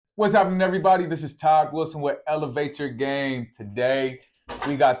What's happening, everybody? This is Todd Wilson with Elevate Your Game. Today,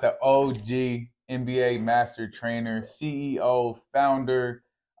 we got the OG NBA Master Trainer, CEO, founder,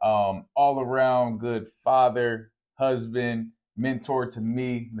 all-around good father, husband, mentor to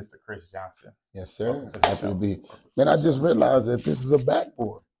me, Mr. Chris Johnson. Yes, sir. Happy to be. Man, I just realized that this is a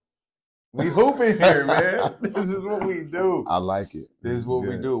backboard. We hooping here, man. This is what we do. I like it. This is what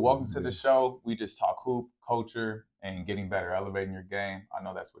we do. Welcome to the show. We just talk hoop, culture, and getting better, elevating your game. I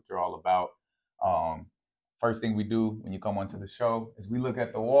know that's what you're all about. First thing we do when you come onto the show is we look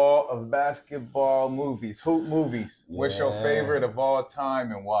at the wall of basketball movies, hoop movies. Yeah. What's your favorite of all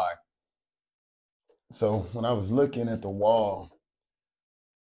time and why? So when I was looking at the wall,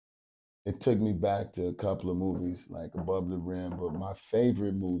 it took me back to a couple of movies like Above the Rim, but my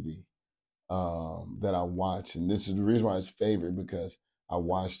favorite movie that I watched, and this is the reason why it's favorite, because I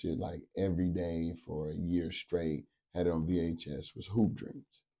watched it like every day for a year straight, had it on VHS, was Hoop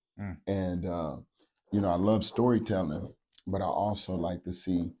Dreams. And, I love storytelling, but I also like to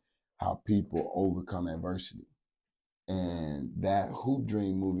see how people overcome adversity. And that Hoop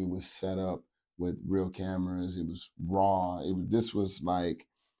Dream movie was set up with real cameras. It was raw. This was like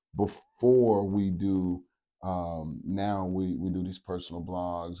before we do, now we do these personal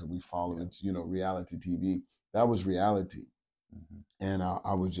blogs and we follow it, reality TV. That was reality. And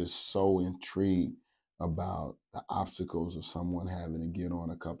I was just so intrigued about the obstacles of someone having to get on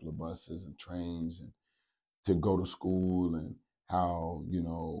a couple of buses and trains and to go to school, and how,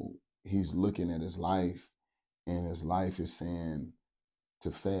 he's looking at his life and his life is saying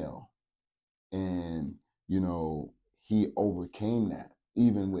to fail. And, he overcame that,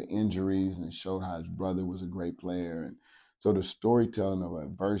 even with injuries, and it showed how his brother was a great player. And so the storytelling of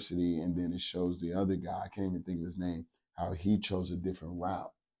adversity, and then it shows the other guy, I can't even think of his name, how he chose a different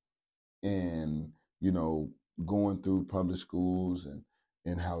route. And, going through public schools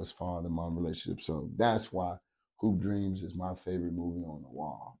and how his father and mom relationship. So that's why Hoop Dreams is my favorite movie on the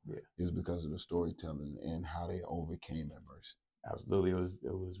wall. Yeah. Is because of the storytelling and how they overcame adversity. Absolutely.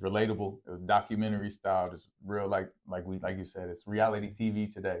 It was relatable. It was documentary style. It's real, like you said, it's reality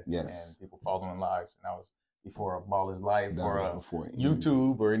TV today. Yes. And people following lives. And that was before A Ball Is Life before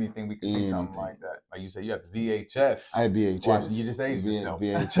YouTube or anything. We could see something like that. Like you said, you have VHS. I had VHS. You just aged yourself.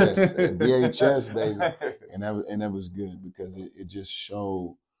 VHS, baby. And that was good because it just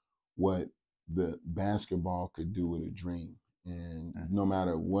showed what the basketball could do with a dream. And no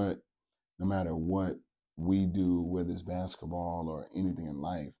matter what we do, whether it's basketball or anything in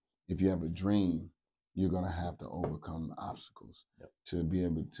life, if you have a dream, you're going to have to overcome the obstacles to be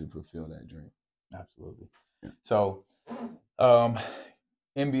able to fulfill that dream. Absolutely. Yeah. So,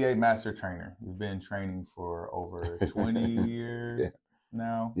 NBA Master Trainer, you've been training for over 20 years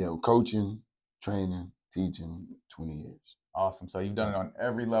now. Yeah, coaching, training, teaching, 20 years. Awesome. So you've done it on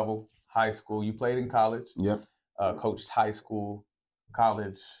every level. High school, you played in college. Yep. Coached high school,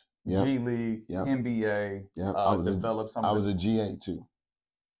 college, G League, NBA. Yep. Developed something. I was a GA too.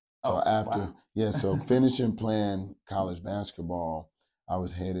 So so finishing playing college basketball, I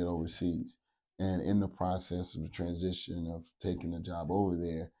was headed overseas. And in the process of the transition of taking the job over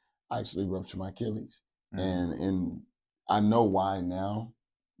there, I actually ruptured my Achilles. And I know why now,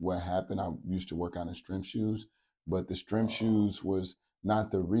 what happened. I used to work out in strength shoes, but the strength shoes was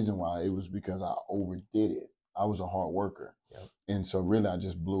not the reason why. It was because I overdid it. I was a hard worker. Yep. And so really I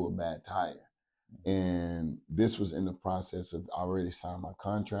just blew a bad tire. And this was in the process of, I already signed my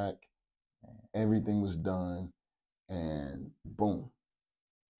contract. Everything was done, and boom.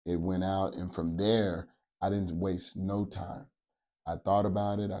 It went out, and from there, I didn't waste no time. I thought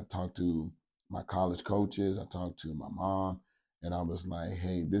about it. I talked to my college coaches. I talked to my mom, and I was like,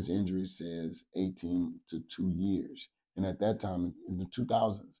 hey, this injury says 18 to 2 years. And at that time, in the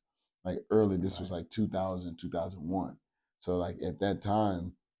 2000s, like early, this was like 2000, 2001. So like at that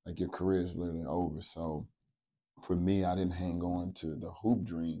time, like your career is literally over. So for me, I didn't hang on to the hoop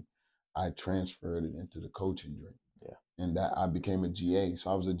dream. I transferred it into the coaching dream. And that I became a GA.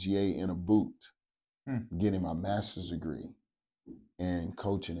 So I was a GA in a boot, getting my master's degree and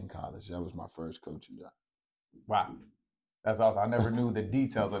coaching in college. That was my first coaching job. Wow. That's awesome. I never knew the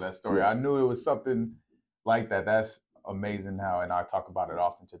details of that story. I knew it was something like that. That's amazing how, and I talk about it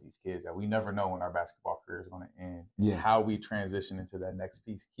often to these kids, that we never know when our basketball career is going to end. Yeah. How we transition into that next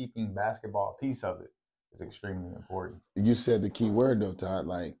piece. Keeping basketball a piece of it is extremely important. You said the key word though, Todd.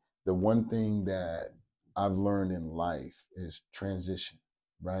 Like the one thing that I've learned in life is transition,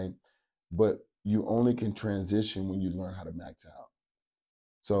 right? But you only can transition when you learn how to max out.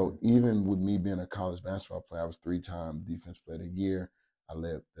 So even with me being a college basketball player, I was 3-time defense player of the year. I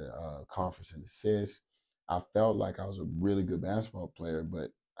led the conference in assists. I felt like I was a really good basketball player,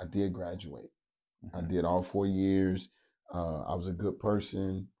 but I did graduate. I Mm-hmm. did all 4 years. I was a good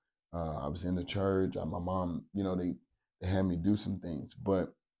person. I was in the church. My mom, they had me do some things,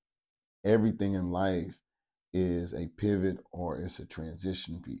 but everything in life is a pivot or it's a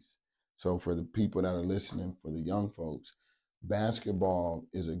transition piece. So for the people that are listening, for the young folks, basketball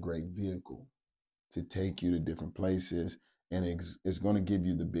is a great vehicle to take you to different places, and it's going to give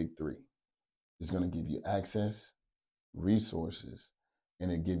you the big three. It's going to give you access, resources,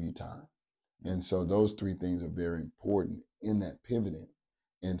 and it give you time. And so those three things are very important in that pivoting.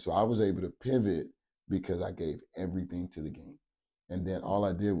 And so I was able to pivot because I gave everything to the game. And then all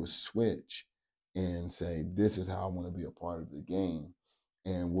I did was switch and say, this is how I want to be a part of the game.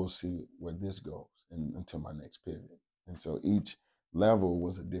 And we'll see where this goes until my next pivot. And so each level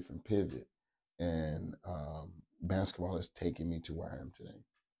was a different pivot. And basketball has taken me to where I am today.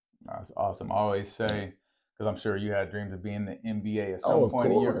 That's awesome. I always say, because I'm sure you had dreams of being in the NBA at Oh, some of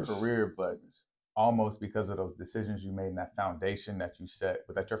point in your course. career, but almost because of those decisions you made and that foundation that you set,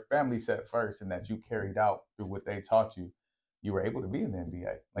 but that your family set first and that you carried out through what they taught you, you were able to be in the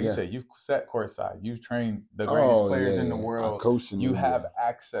NBA. Like you said, you've sat courtside, you've trained the greatest players in the world. I coached in you the have NBA.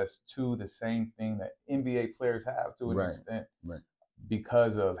 access to the same thing that NBA players have to an extent. Right.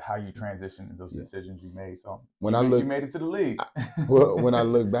 Because of how you transitioned and those decisions you made. So when you made it to the league. Well, when I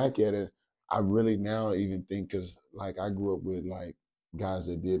look back at it, I really now even think, because like I grew up with like guys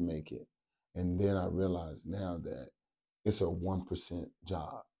that did make it. And then I realized now that it's a 1%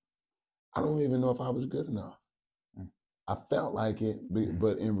 job. I don't even know if I was good enough. I felt like it,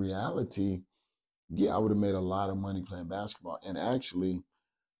 but in reality, yeah, I would have made a lot of money playing basketball. And actually,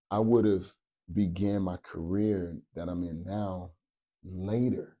 I would have began my career that I'm in now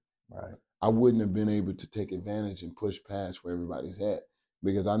later. Right. I wouldn't have been able to take advantage and push past where everybody's at,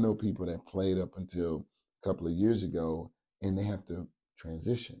 because I know people that played up until a couple of years ago and they have to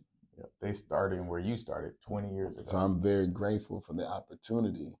transition. Yep. They started where you started 20 years ago. So I'm very grateful for the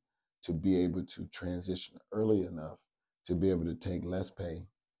opportunity to be able to transition early enough to be able to take less pay,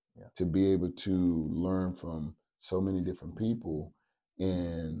 to be able to learn from so many different people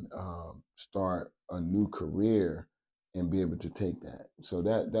and start a new career and be able to take that. So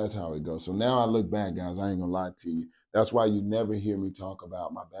that's how it goes. So now I look back, guys, I ain't gonna lie to you. That's why you never hear me talk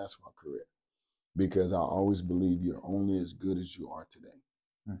about my basketball career, because I always believe you're only as good as you are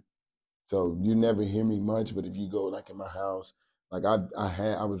today. So you never hear me much, but if you go like in my house, like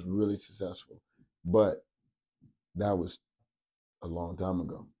I was really successful, but that was a long time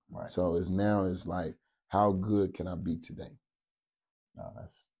ago. Right. So it's like, how good can I be today? No,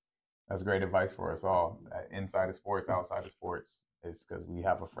 that's great advice for us all. Inside of sports, outside of sports, is because we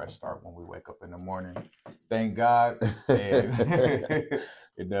have a fresh start when we wake up in the morning. Thank God, and,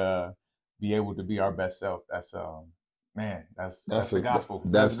 and be able to be our best self. That's man, that's the gospel.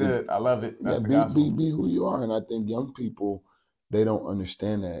 That's good. I love it. That's the gospel. Be who you are. And I think young people, they don't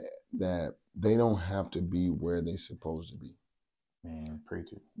understand that they don't have to be where they're supposed to be. Man,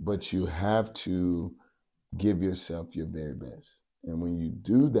 preach it. But you have to give yourself your very best. And when you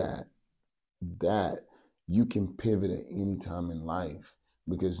do that you can pivot at any time in life,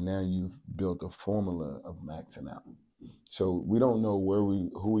 because now you've built a formula of maxing out. So we don't know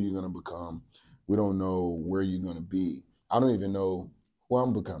who you're going to become. We don't know where you're going to be. I don't even know who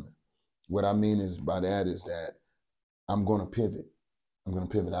I'm becoming. What I mean is by that is that I'm going to pivot. I'm going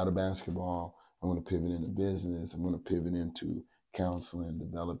to pivot out of basketball. I'm going to pivot into business. I'm going to pivot into counseling,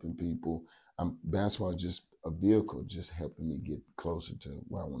 developing people. Basketball is just a vehicle, just helping me get closer to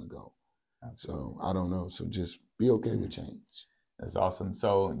where I want to go. Absolutely. So I don't know. So just be okay with change. That's awesome.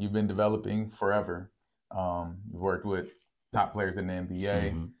 So you've been developing forever. You've worked with top players in the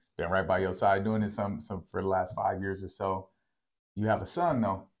NBA, been right by your side doing it some for the last 5 years or so. You have a son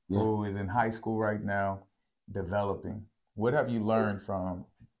though, who is in high school right now, developing. What have you learned from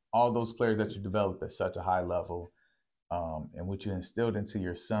all those players that you developed at such a high level, and what you instilled into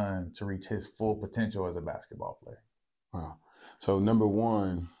your son to reach his full potential as a basketball player? Wow. So number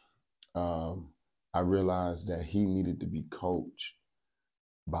one, I realized that he needed to be coached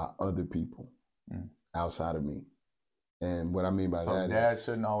by other people outside of me. And what I mean by that is, dads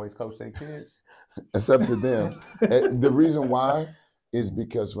shouldn't always coach their kids? It's up to them. The reason why is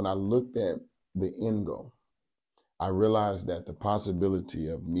because when I looked at the end goal, I realized that the possibility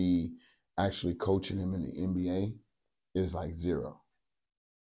of me actually coaching him in the NBA is like zero.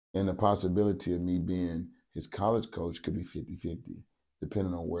 And the possibility of me being his college coach could be 50-50,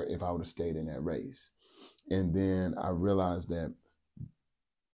 depending on if I would have stayed in that race. And then I realized that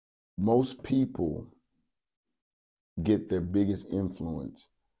most people get their biggest influence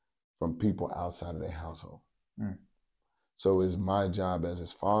from people outside of their household. So it's my job as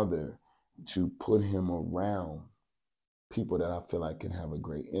his father to put him around people that I feel like can have a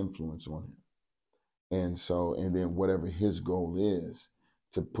great influence on him. And so, and then whatever his goal is,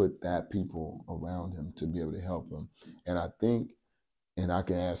 to put that people around him to be able to help him. And I think, and I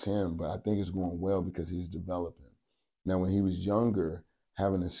can ask him, but I think it's going well because he's developing. Now, when he was younger,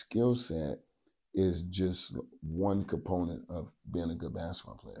 having a skill set is just one component of being a good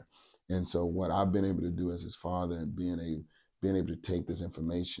basketball player. And so what I've been able to do as his father and being able to take this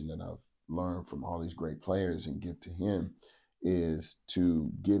information that I've learned from all these great players and give to him is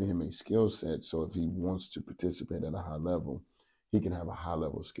to get him a skill set. So if he wants to participate at a high level, he can have a high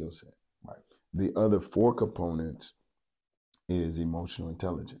level skill set. Right. The other four components is emotional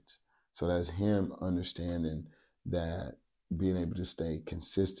intelligence. So that's him understanding that being able to stay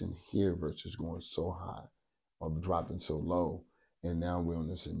consistent here versus going so high or dropping so low. And now we're on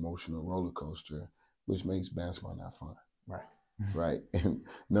this emotional roller coaster, which makes basketball not fun. Right. Right. And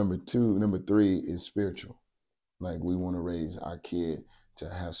number three is spiritual. Like we want to raise our kid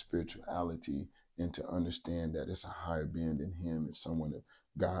to have spirituality and to understand that it's a higher being than him. It's someone that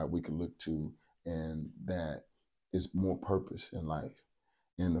God we can look to, and that is more purpose in life.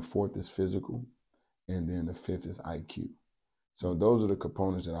 And the fourth is physical. And then the fifth is IQ. So those are the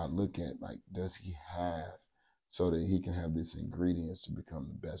components that I look at, like, does he have so that he can have these ingredients to become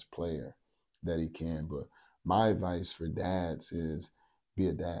the best player that he can. But my advice for dads is be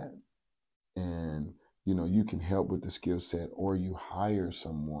a dad. And, you know, you can help with the skill set, or you hire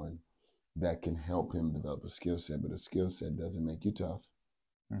someone that can help him develop a skill set, but a skill set doesn't make you tough.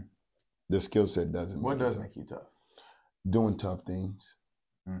 The skill set doesn't What make does you tough. make you tough? Doing tough things.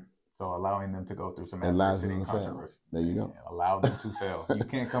 So allowing them to go through some Allows adversity them and to fail. controversy. There you go. Allow them to fail. You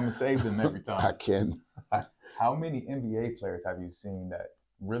can't come and save them every time. I can. How many NBA players have you seen that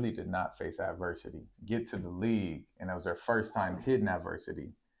really did not face adversity, get to the league, and it was their first time hitting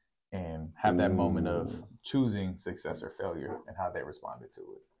adversity, and have that moment of choosing success or failure and how they responded to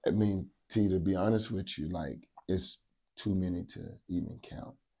it? I mean, T, to be honest with you, like, it's too many to even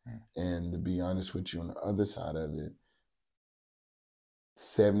count. And to be honest with you, on the other side of it,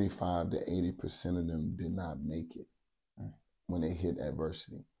 75 to 80% of them did not make it when they hit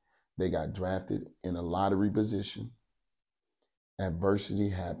adversity. They got drafted in a lottery position. Adversity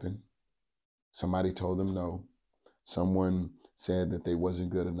happened. Somebody told them no. Someone said that they wasn't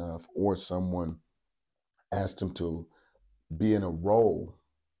good enough, or someone asked them to be in a role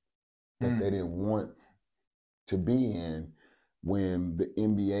that they didn't want to be in, when the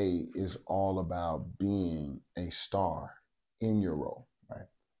NBA is all about being a star in your role.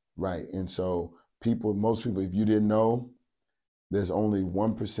 Right. And so most people, if you didn't know, there's only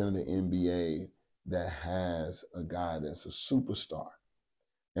 1% of the NBA that has a guy that's a superstar.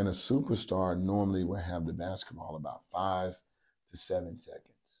 And a superstar normally will have the basketball about 5 to 7 seconds.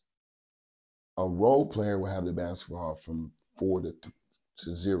 A role player will have the basketball from 4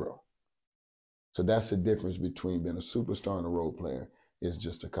 to 0. So that's the difference between being a superstar and a role player, is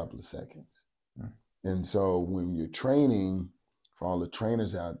just a couple of seconds. And so when you're training, for all the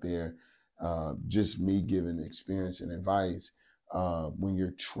trainers out there, just me giving experience and advice, when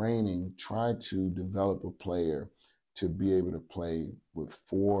you're training, try to develop a player to be able to play with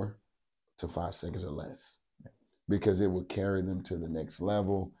 4 to 5 seconds or less, because it will carry them to the next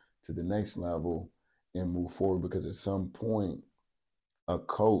level, and move forward. Because at some point, a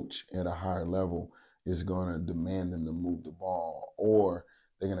coach at a higher level is going to demand them to move the ball, or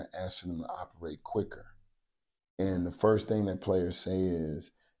they're going to ask them to operate quicker. And the first thing that players say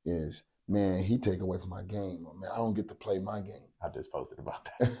is, man, he take away from my game. Or, man, I don't get to play my game. I just posted about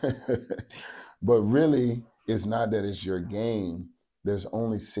that. But really, it's not that it's your game. There's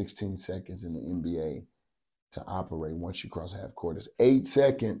only 16 seconds in the NBA to operate once you cross half court. It's 8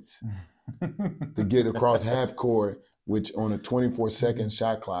 seconds to get across half court, which on a 24-second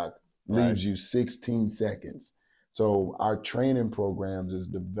shot clock leaves you 16 seconds. So our training programs is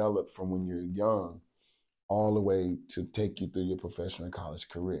developed from when you're young all the way to take you through your professional and college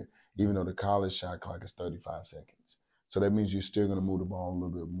career, even though the college shot clock is 35 seconds. So that means you're still going to move the ball a little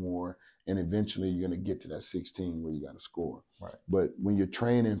bit more, and eventually you're going to get to that 16 where you got to score. Right. But when you're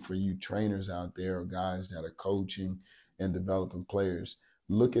training, for you trainers out there or guys that are coaching and developing players,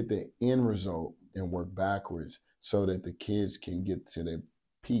 look at the end result and work backwards so that the kids can get to their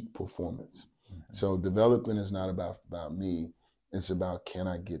peak performance. So development is not about me. It's about, can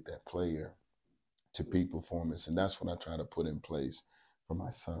I get that player to peak performance? And that's what I try to put in place for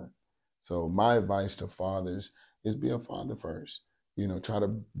my son. So my advice to fathers is, be a father first. You know, try to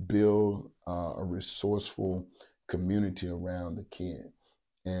build a resourceful community around the kid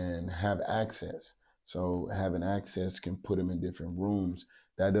and have access. So having access can put him in different rooms.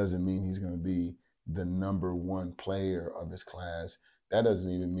 That doesn't mean he's going to be the number one player of his class. That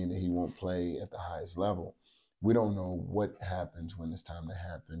doesn't even mean that he won't play at the highest level. We don't know what happens when it's time to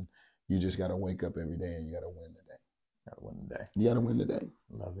happen. You just got to wake up every day and you got to win the day. Gotta win the day. You got to win the day.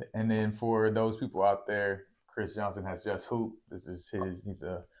 Love it. And then for those people out there, Chris Johnson has Just Hoop. This is he's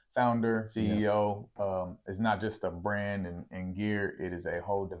a founder, CEO. It's not just a brand and gear. It is a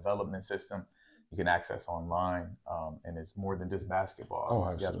whole development system you can access online. And it's more than just basketball.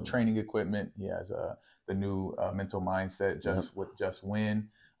 Oh, absolutely. He has training equipment. He has the new mental mindset with Just Win.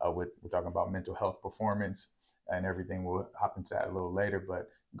 We're talking about mental health performance and everything. We'll hop into that a little later, but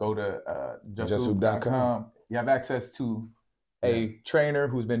go to justhoop.com. You have access to a trainer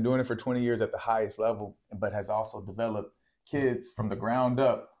who's been doing it for 20 years at the highest level, but has also developed kids from the ground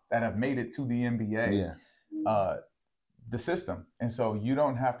up that have made it to the NBA, the system. And so you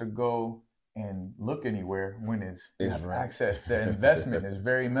don't have to go and look anywhere when you have access. The investment is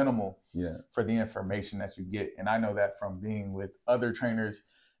very minimal for the information that you get. And I know that from being with other trainers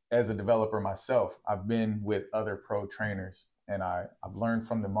as a developer myself. I've been with other pro trainers and I've learned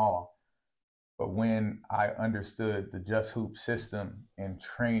from them all. But when I understood the Just Hoop system and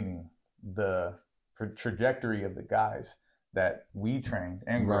training, the trajectory of the guys that we trained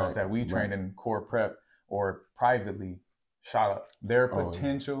and girls that we trained in core prep or privately shot up. Their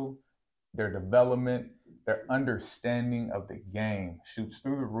potential, their development, their understanding of the game shoots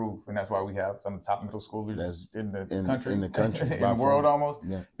through the roof. And that's why we have some of the top middle schoolers in the country, in the world almost,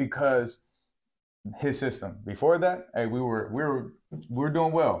 because his system. Before that, hey, we were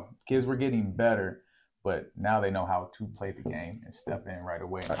doing well. Kids were getting better, but now they know how to play the game and step in right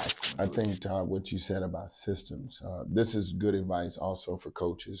away. I think, Todd, what you said about systems, this is good advice also for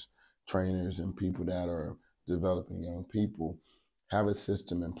coaches, trainers, and people that are developing young people. Have a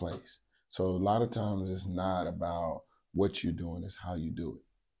system in place. So a lot of times it's not about what you're doing, it's how you do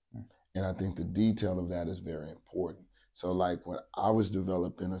it. And I think the detail of that is very important. So like when I was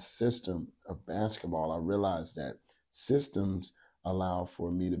developing a system of basketball, I realized that systems allow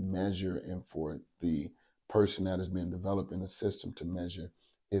for me to measure and for the person that has been developing a system to measure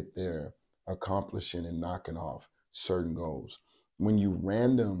if they're accomplishing and knocking off certain goals. When you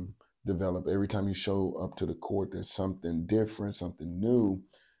random develop, every time you show up to the court, there's something different, something new,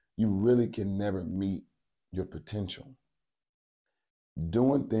 you really can never meet your potential.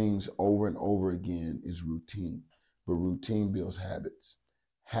 Doing things over and over again is routine. But routine builds habits.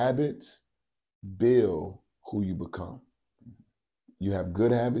 Habits build who you become. You have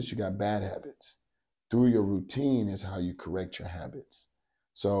good habits, you got bad habits. Through your routine is how you correct your habits.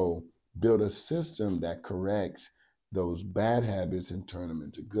 So build a system that corrects those bad habits and turn them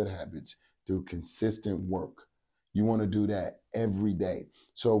into good habits through consistent work. You want to do that every day.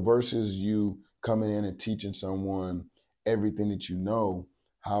 So versus you coming in and teaching someone everything that you know,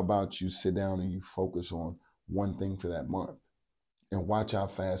 how about you sit down and you focus on one thing for that month and watch how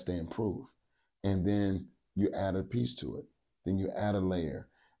fast they improve. And then you add a piece to it. Then you add a layer.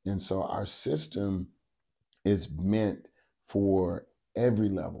 And so our system is meant for every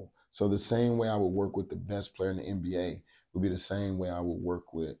level. So the same way I would work with the best player in the NBA would be the same way I would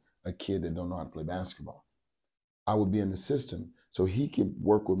work with a kid that don't know how to play basketball. I would be in the system so he could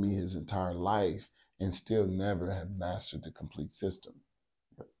work with me his entire life and still never have mastered the complete system.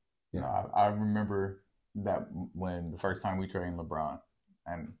 Yeah, I remember that when the first time we trained LeBron,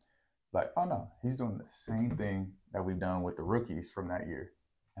 and like, oh no, he's doing the same thing that we've done with the rookies from that year.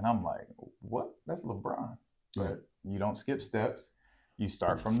 And I'm like, what? That's LeBron. But you don't skip steps. You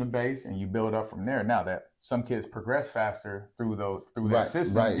start from the base and you build up from there. Now that some kids progress faster through that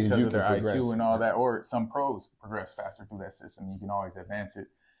system because of their IQ and all that, or some pros progress faster through that system. You can always advance it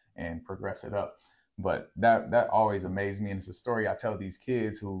and progress it up. But that always amazed me. And it's a story I tell these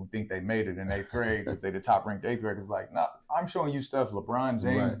kids who think they made it in 8th grade because they're the top ranked 8th graders. Like, nah, I'm showing you stuff LeBron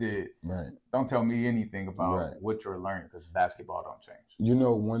James did. Don't tell me anything about what you're learning because basketball don't change. You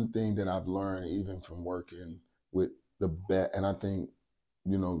know, one thing that I've learned even from working with the best, and I think,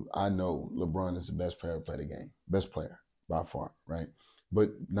 you know, I know LeBron is the best player to play the game. Best player by far, right?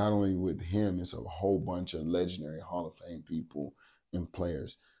 But not only with him, it's a whole bunch of legendary Hall of Fame people and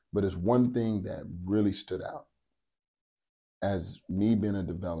players. But it's one thing that really stood out. As me being a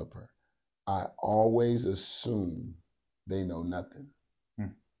developer, I always assume they know nothing.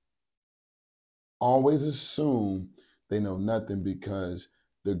 Always assume they know nothing because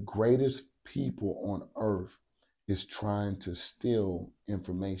the greatest people on earth is trying to steal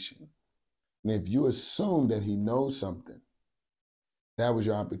information. And if you assume that he knows something, that was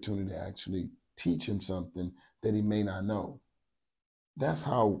your opportunity to actually teach him something that he may not know. That's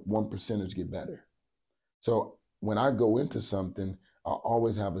how 1%ers get better. So when I go into something, I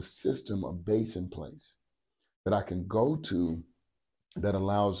always have a system, a base in place that I can go to that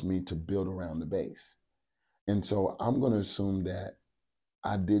allows me to build around the base. And so I'm going to assume that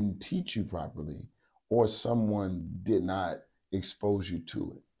I didn't teach you properly or someone did not expose you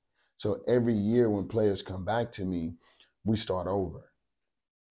to it. So every year when players come back to me, we start over.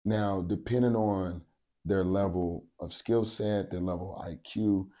 Now, depending on their level of skill set, their level of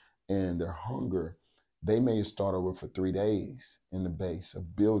IQ, and their hunger, they may start over for 3 days in the base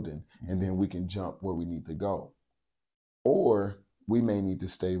of building, and then we can jump where we need to go. Or we may need to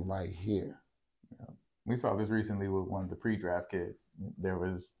stay right here. Yeah. We saw this recently with one of the pre-draft kids. There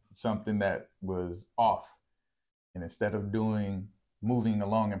was something that was off. And instead of moving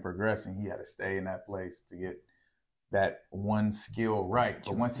along and progressing, he had to stay in that place to get that one skill right.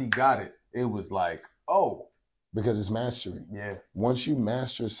 But once he got it, it was like, oh. Because it's mastery. Yeah. Once you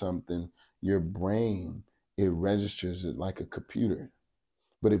master something, your brain, it registers it like a computer.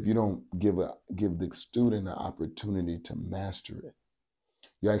 But if you don't give the student an opportunity to master it,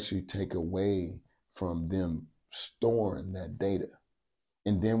 you actually take away from them storing that data.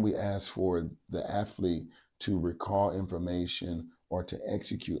 And then we ask for the athlete to recall information or to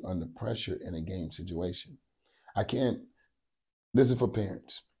execute under pressure in a game situation. This is for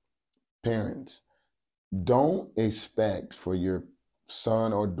parents. Parents, don't expect for your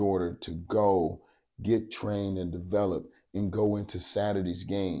son or daughter to go get trained and develop and go into Saturday's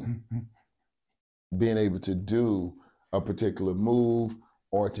game being able to do a particular move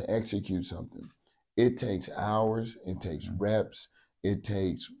or to execute something. It takes hours, it takes reps, it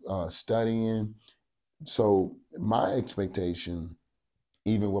takes studying. So my expectation,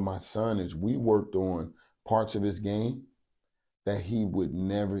 even with my son, is we worked on parts of his game that he would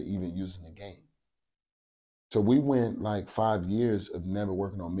never even use in the game. So we went like 5 years of never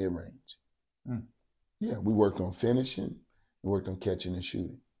working on mid-range. Yeah, we worked on finishing, we worked on catching and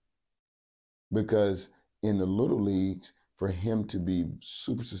shooting. Because in the little leagues, for him to be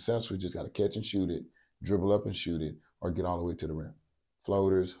super successful, he just got to catch and shoot it, dribble up and shoot it, or get all the way to the rim.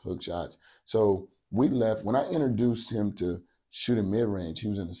 Floaters, hook shots. So we left, when I introduced him to shooting mid-range, he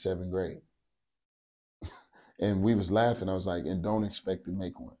was in the 7th grade. And we was laughing. I was like, and don't expect to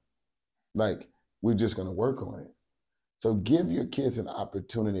make one. Like, we're just going to work on it. So give your kids an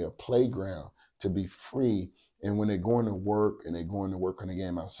opportunity, a playground to be free. And when they're going to work and they're going to work on the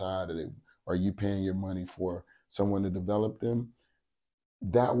game outside, or you paying your money for someone to develop them,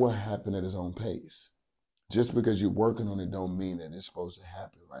 that will happen at his own pace. Just because you're working on it don't mean that it's supposed to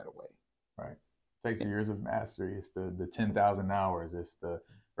happen right away. Right. It takes years of mastery. It's the 10,000 hours. It's the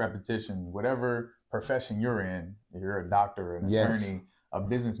repetition. Whatever profession you're in, if you're a doctor, an attorney, a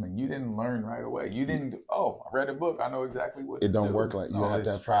businessman, you didn't learn right away. You didn't, I read a book, I know exactly what it don't work like you have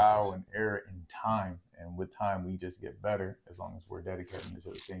to have trial and error and time. And with time, we just get better as long as we're dedicating to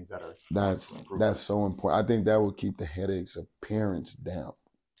the things that are. That's so important. I think that will keep the headaches of parents down.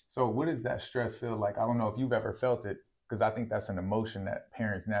 So what does that stress feel like? I don't know if you've ever felt it, because I think that's an emotion that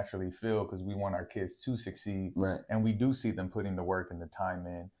parents naturally feel because we want our kids to succeed. Right. And we do see them putting the work and the time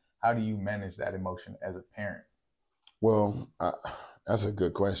in. How do you manage that emotion as a parent? Well, that's a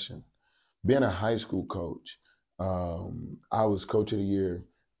good question. Being a high school coach, I was coach of the year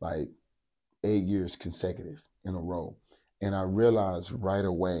like 8 years consecutive in a row. And I realized right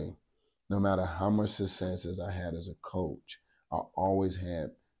away, no matter how much success as I had as a coach, I always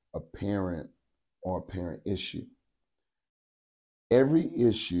had a parent or a parent issue. Every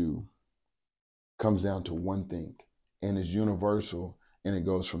issue comes down to one thing, and it's universal, and it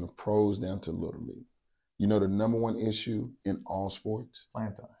goes from the pros down to little league. You know the number one issue in all sports?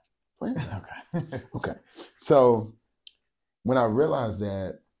 Playing time. Playing time. Okay. Okay. So when I realized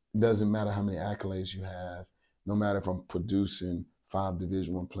that, it doesn't matter how many accolades you have, no matter if I'm producing 5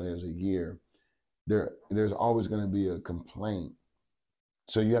 Division I players a year, there's always going to be a complaint.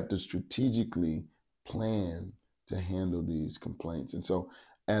 So you have to strategically plan to handle these complaints. And so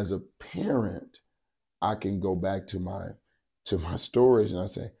as a parent, I can go back to my stories and I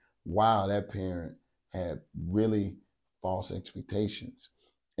say, wow, that parent had really false expectations.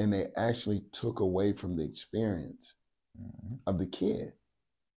 And they actually took away from the experience of the kid.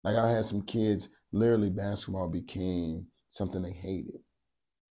 Like I had some kids, literally basketball became something they hated.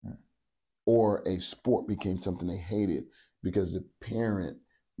 Or a sport became something they hated because the parent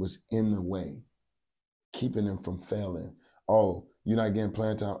was in the way, keeping them from failing. Oh, you're not getting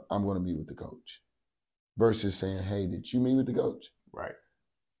playing time, I'm going to meet with the coach. Versus saying, hey, did you meet with the coach? Right.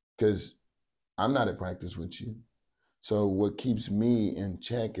 Because I'm not at practice with you. So what keeps me in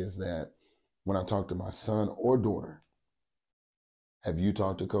check is that when I talk to my son or daughter, have you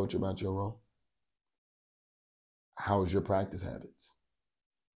talked to coach about your role? how's your practice habits?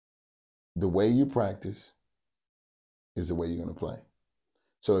 The way you practice is the way you're going to play.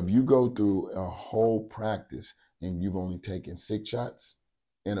 So if you go through a whole practice and you've only taken 6 shots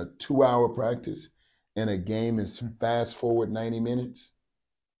in a 2-hour practice and a game is fast forward 90 minutes,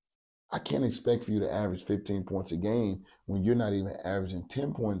 I can't expect for you to average 15 points a game when you're not even averaging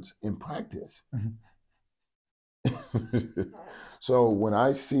 10 points in practice. So when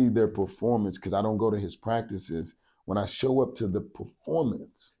I see their performance, because I don't go to his practices, when I show up to the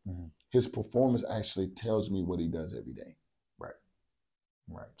performance, his performance actually tells me what he does every day. Right.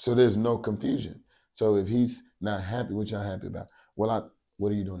 Right. So there's no confusion. So if he's not happy, what y'all happy about? Well,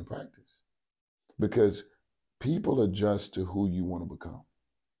 what are you doing in practice? Because people adjust to who you want to become.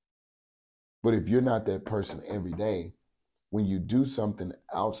 But if you're not that person every day, when you do something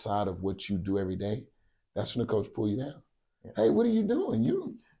outside of what you do every day, that's when the coach pull you down. Yeah. Hey, what are you doing?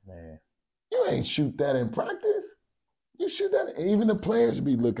 You ain't shoot that in practice. You shoot that. And even the players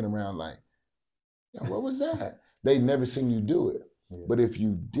be looking around like, yeah, what was that? They never seen you do it. Yeah. But if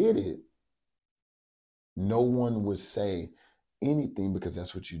you did it, no one would say anything because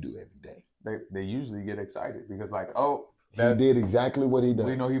that's what you do every day. They usually get excited because like, oh, he did exactly what he does.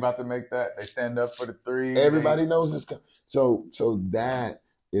 We know he about to make that. They stand up for the 3. Everybody knows this. So that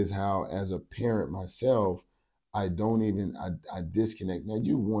is how, as a parent myself, I disconnect. Now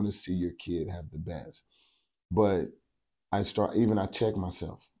you want to see your kid have the best, but I check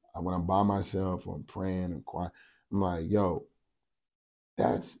myself. When I'm by myself or I'm praying and quiet, I'm like, yo,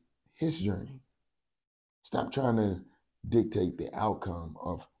 that's his journey. Stop trying to dictate the outcome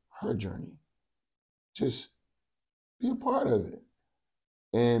of her journey. Just be a part of it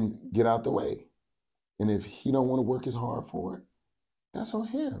and get out the way. And if he don't want to work as hard for it, that's on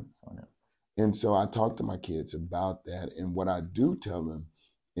him. And so I talk to my kids about that. And what I do tell them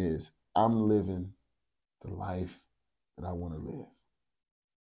is I'm living the life that I want to live.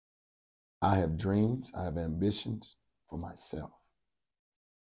 I have dreams, I have ambitions for myself.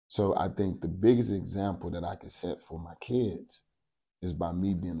 So I think the biggest example that I could set for my kids is by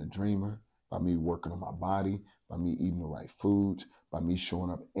me being a dreamer, by me working on my body, by me eating the right foods, by me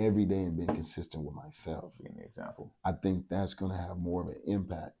showing up every day and being consistent with myself. Being the example. I think that's going to have more of an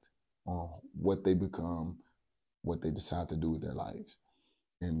impact on what they become, what they decide to do with their lives.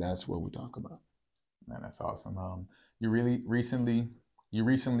 And that's what we talk about. Man, that's awesome. You recently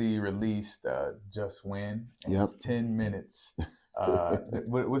released JUS WIN in 10 minutes.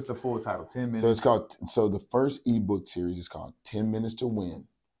 What's the full title? 10 minutes. So the first ebook series is called 10 Minutes to Win.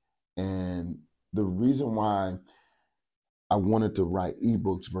 And the reason why I wanted to write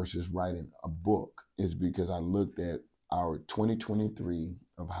ebooks versus writing a book is because I looked at our 2023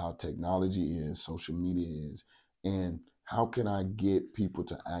 of how technology is, social media is, and how can I get people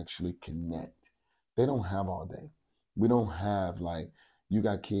to actually connect? They don't have all day. We don't have you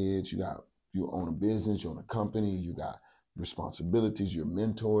got kids, you own a business, you own a company, you got responsibilities, your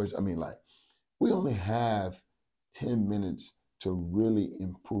mentors. We only have 10 minutes to really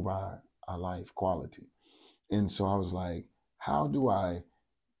improve our life quality. And so I was like, how do I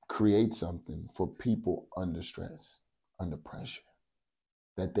create something for people under stress, under pressure,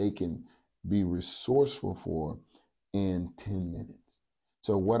 that they can be resourceful for in 10 minutes?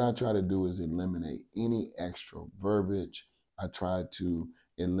 So what I try to do is eliminate any extra verbiage. I try to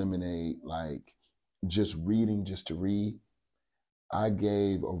eliminate just reading just to read. I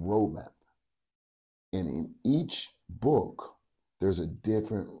gave a roadmap. And in each book, there's a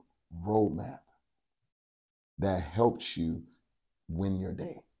different roadmap that helps you win your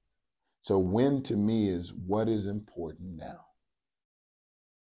day. So win to me is what is important now.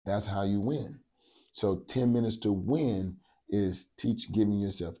 That's how you win. So 10 minutes to win is giving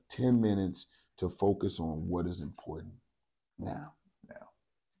yourself 10 minutes to focus on what is important now,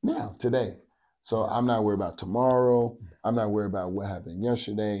 today. So I'm not worried about tomorrow. I'm not worried about what happened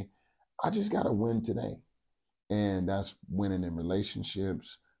yesterday. I just got to win today. And that's winning in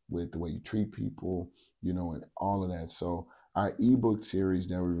relationships, with the way you treat people, and all of that. So our ebook series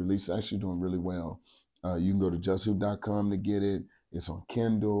that we released is actually doing really well. You can go to justhoop.com to get it. It's on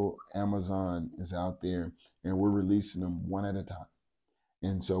Kindle, Amazon is out there, and we're releasing them one at a time.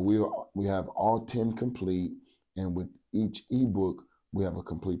 And so we have all 10 complete, and with each ebook, we have a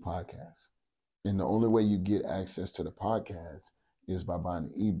complete podcast. And the only way you get access to the podcast is by buying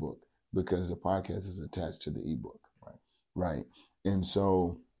the ebook, because the podcast is attached to the ebook. Right. And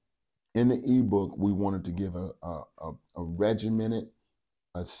so in the ebook, we wanted to give a regimented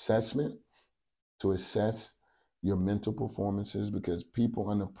assessment to assess your mental performances, because people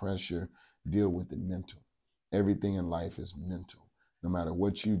under pressure deal with the mental. Everything in life is mental. No matter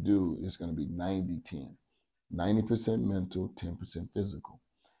what you do, it's going to be 90-10. 90% mental, 10% physical.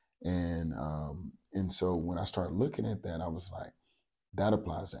 And so when I started looking at that, I was like, that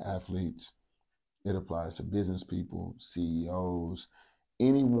applies to athletes. It applies to business people, CEOs,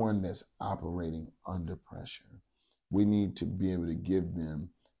 anyone that's operating under pressure. We need to be able to give them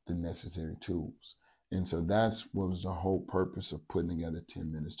the necessary tools. And so that's what was the whole purpose of putting together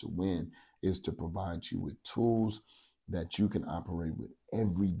 10 Minutes to Win, is to provide you with tools that you can operate with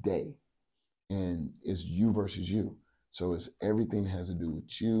every day. And it's you versus you. So it's everything has to do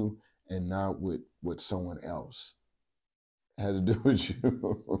with you and not with what someone else has to do with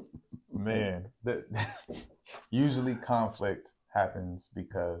you. Man, usually conflict happens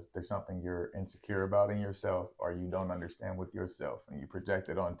because there's something you're insecure about in yourself, or you don't understand with yourself, and you project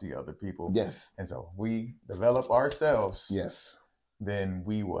it onto other people. Yes. And so we develop ourselves. Yes. Then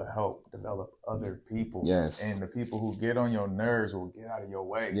we will help develop other people. Yes. And the people who get on your nerves will get out of your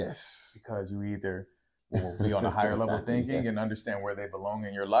way. Yes. Because you either will be on a higher level thinking yes. and understand where they belong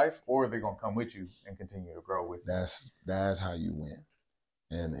in your life, or they're going to come with you and continue to grow with you. That's how you win.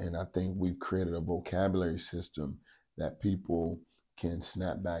 And I think we've created a vocabulary system that people can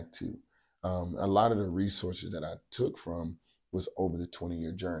snap back to. A lot of the resources that I took from was over the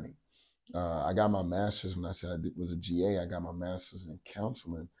 20-year journey. I got my master's when I said I was a GA. I got my master's in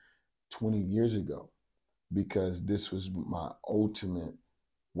counseling 20 years ago because this was my ultimate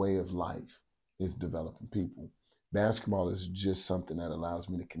way of life, is developing people. Basketball is just something that allows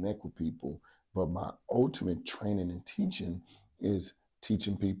me to connect with people, but my ultimate training and teaching is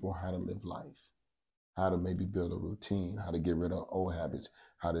teaching people how to live life, how to maybe build a routine, how to get rid of old habits,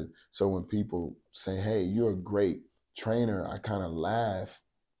 so when people say, hey, you're a great trainer, I kind of laugh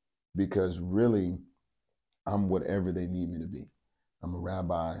because really I'm whatever they need me to be. I'm a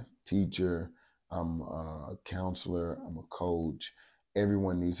rabbi, teacher, I'm a counselor, I'm a coach.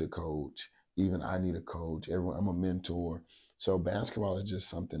 Everyone needs a coach. Even I need a coach. I'm a mentor. So basketball is just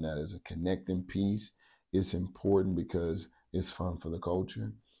something that is a connecting piece. It's important because it's fun for the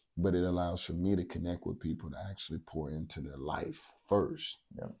culture, but it allows for me to connect with people to actually pour into their life first.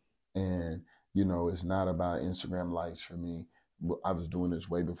 Yeah. And, it's not about Instagram likes for me. I was doing this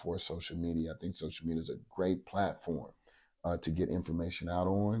way before social media. I think social media is a great platform to get information out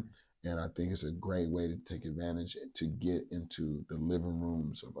on. And I think it's a great way to take advantage to get into the living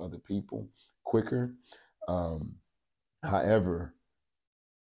rooms of other people quicker. However,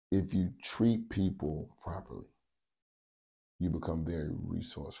 if you treat people properly, you become very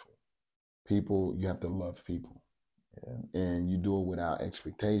resourceful. You have to love people. Yeah. And you do it without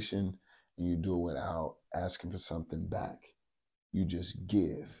expectation, and you do it without asking for something back. You just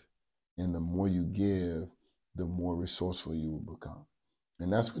give. And the more you give, the more resourceful you will become.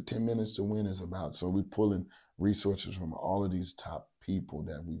 And that's what 10 Minutes to Win is about. So we're pulling resources from all of these top people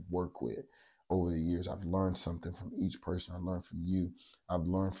that we've worked with over the years. I've learned something from each person. I learned from you. I've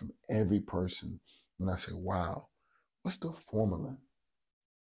learned from every person. And I say, wow, what's the formula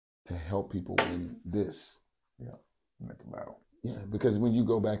to help people win this? Yeah, mental battle. Yeah, because when you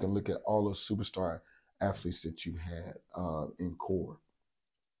go back and look at all those superstar athletes that you had in core,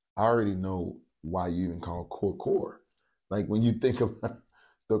 I already know why you even call core. Like when you think about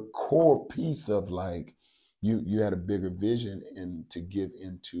the core piece of like, you had a bigger vision and to give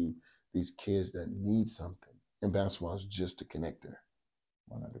into these kids that need something. And basketball is just a connector.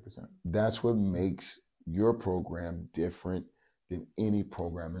 100%. That's what makes your program different than any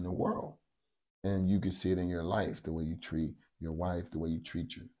program in the world. And you can see it in your life, the way you treat your wife, the way you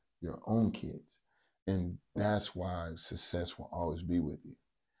treat your own kids. And that's why success will always be with you.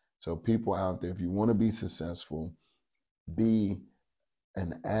 So people out there, if you want to be successful, be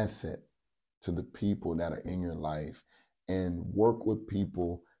an asset to the people that are in your life and work with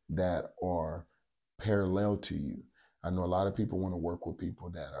people that are parallel to you. I know a lot of people want to work with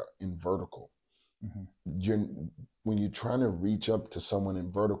people that are in vertical. Mm-hmm. When you're trying to reach up to someone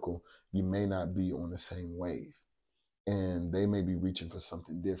in vertical, you may not be on the same wave and they may be reaching for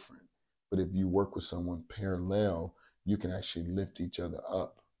something different. But if you work with someone parallel, you can actually lift each other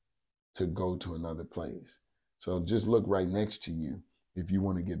up to go to another place. So just look right next to you. If you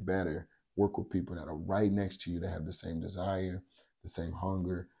want to get better, work with people that are right next to you that have the same desire, the same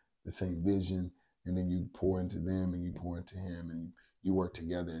hunger, the same vision, and then you pour into them and you pour into him and you work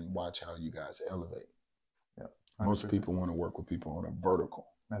together and watch how you guys elevate. Yeah. Most people want to work with people on a vertical.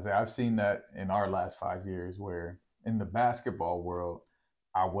 I've seen that in our last 5 years where in the basketball world,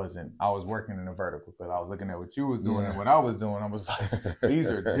 I was working in a vertical, but I was looking at what you was doing and what I was doing. I was like, these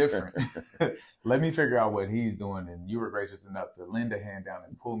are different. Let me figure out what he's doing. And you were gracious enough to lend a hand down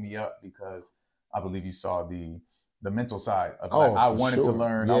and pull me up because I believe you saw the the mental side of like, Oh, I for wanted to sure.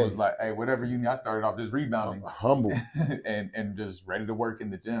 learn. Yeah. I was like, hey, whatever you need. I started off just I'm rebounding humble. and just ready to work in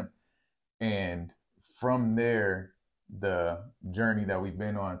the gym. And from there, the journey that we've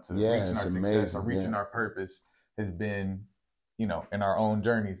been on to Yeah, reaching it's our success or amazing. reaching Yeah. our purpose has been, you know, in our own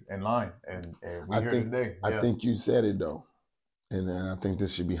journeys in line. And we're here today. I think you said it though. And I think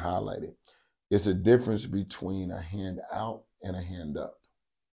this should be highlighted. It's a difference between a hand out and a hand up.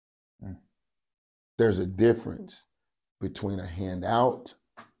 Mm. There's a difference between a hand out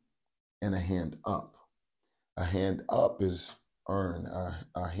and a hand up. A hand up is earn.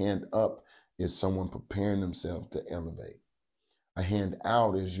 A hand up is someone preparing themselves to elevate. A hand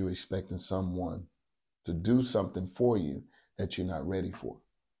out is you expecting someone to do something for you that you're not ready for.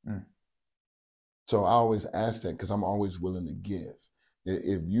 Mm. So I always ask that because I'm always willing to give.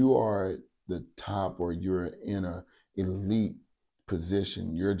 If you are the top or you're in an elite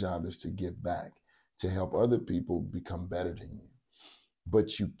position, your job is to give back, to help other people become better than you.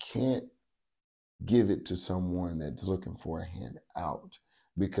 But you can't give it to someone that's looking for a hand out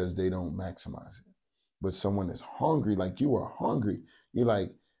because they don't maximize it. But someone that's hungry, like you are hungry, you're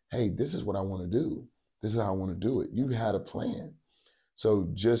like, hey, this is what I want to do. This is how I want to do it. You had a plan. So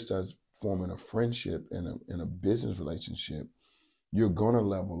just as forming a friendship and a business relationship, you're going to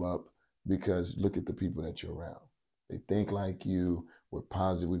level up because look at the people that you're around. They think like you. We're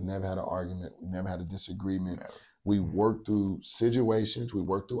positive. We've never had an argument. We've never had a disagreement. Never. We work through situations. We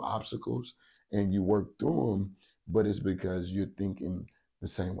work through obstacles, and you work through them, but it's because you're thinking the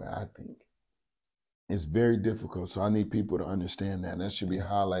same way I think. It's very difficult. So I need people to understand that. That should be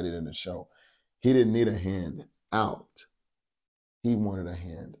highlighted in the show. He didn't need a hand out. He wanted a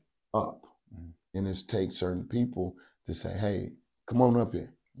hand up. Mm-hmm. And it takes certain people to say, hey, come on up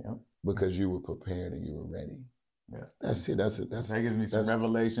here. Yep. Because you were prepared and you were ready. Yeah. That's it. That gives me some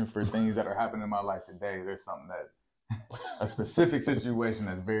revelation for things that are happening in my life today. There's something that a specific situation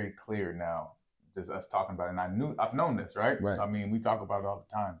that's very clear now. Just us talking about it. And I've known this, right? Right. I mean, we talk about it all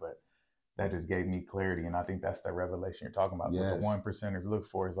the time, but that just gave me clarity. And I think that's the revelation you're talking about. Yes. What the 1%ers look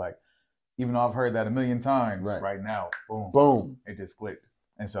for is like, even though I've heard that a million times, right now, boom, it just clicked.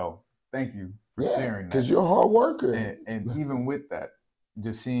 And so thank you for sharing that. Because you're a hard worker. And even with that,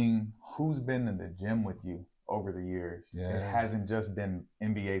 just seeing who's been in the gym with you over the years, it hasn't just been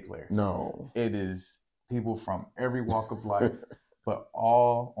NBA players. No. It is people from every walk of life, but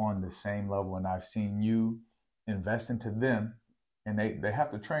all on the same level. And I've seen you invest into them, and they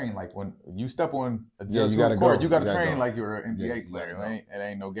have to train. Like when you step on a JUS WIN court, you got to train like you're an NBA player. It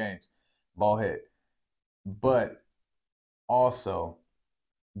ain't no games. Ball head. But also,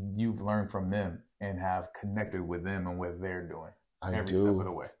 you've learned from them and have connected with them and what they're doing every step of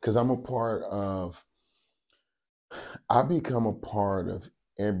the way. Because I become a part of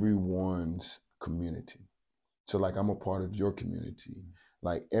everyone's community. So like I'm a part of your community.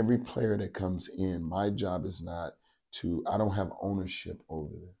 Like every player that comes in, my job is not I don't have ownership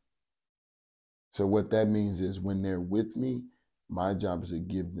over them. So what that means is when they're with me, my job is to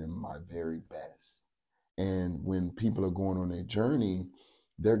give them my very best. And when people are going on their journey,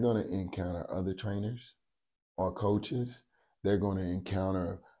 they're going to encounter other trainers or coaches. They're going to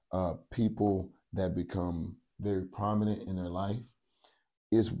encounter people that become very prominent in their life.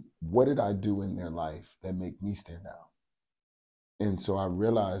 Is what did I do in their life that make me stand out? And so I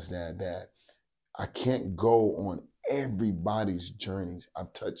realized that I can't go on everybody's journeys.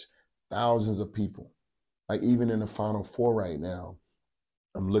 I've touched thousands of people. Like even in the Final Four right now,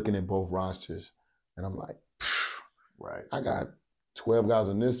 I'm looking at both rosters and I'm like, right. I got 12 guys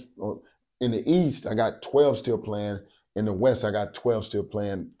in this. In the East, I got 12 still playing. In the West, I got 12 still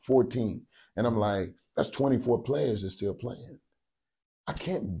playing, 14. And I'm like, that's 24 players that still playing. I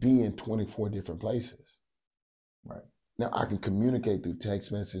can't be in 24 different places. Right. Now, I can communicate through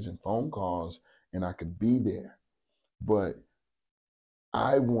text message and phone calls, and I could be there. But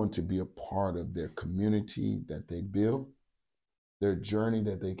I want to be a part of their community that they build, their journey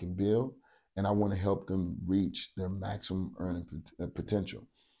that they can build, and I want to help them reach their maximum earning potential.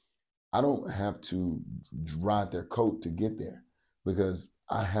 I don't have to ride their coat to get there because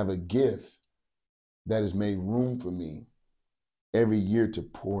I have a gift that has made room for me every year to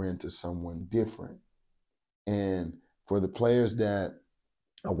pour into someone different. And for the players that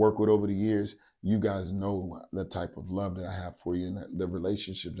I work with over the years, you guys know the type of love that I have for you and the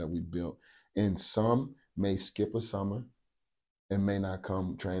relationships that we built. And some may skip a summer and may not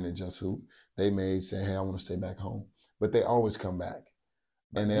come train at JUS Hoop. They may say, hey, I want to stay back home. But they always come back.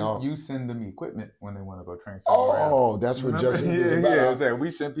 And you send them equipment when they want to go train somewhere else. Oh, that's what JUS Hoop is about. Yeah. We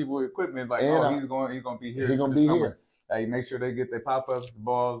send people equipment like, he's going to be here. He's going to be here. Hey, make sure they get their pop-ups,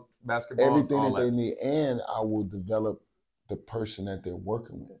 balls, basketballs, everything all that they need, and I will develop the person that they're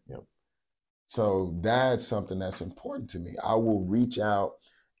working with. Yep. So that's something that's important to me. I will reach out,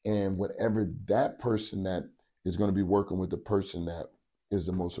 and whatever that person that is going to be working with the person that is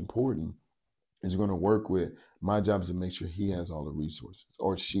the most important is going to work with, my job is to make sure he has all the resources,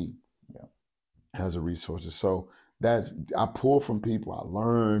 or she has the resources. So I pull from people. I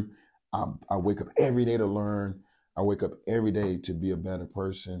learn. I wake up every day to learn. I wake up every day to be a better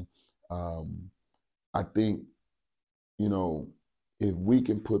person. I think, if we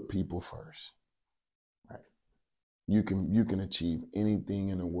can put people first, right, you can achieve anything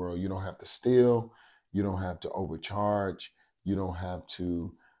in the world. You don't have to steal. You don't have to overcharge. You don't have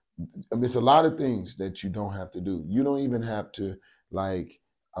to. I mean, it's a lot of things that you don't have to do. You don't even have to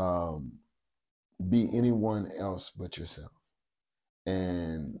be anyone else but yourself.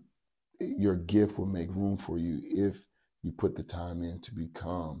 And your gift will make room for you if you put the time in to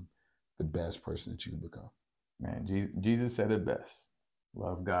become the best person that you can become. Man, Jesus said it best.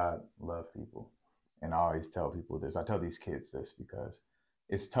 Love God, love people. And I always tell people this. I tell these kids this because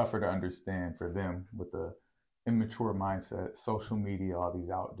it's tougher to understand for them with the immature mindset, social media, all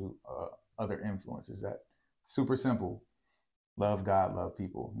these other influences. That super simple. Love God, love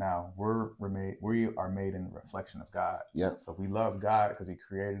people. Now we are made in the reflection of God. Yeah. So we love God because He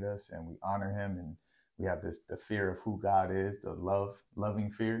created us, and we honor Him, and we have the fear of who God is, the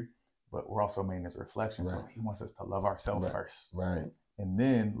loving fear. But we're also made in His reflection, right. So He wants us to love ourselves first, right, and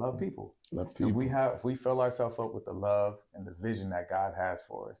then love people. Love people. If we fill ourselves up with the love and the vision that God has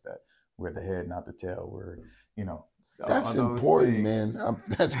for us, that we're the head, not the tail. We're that's important, things. Man.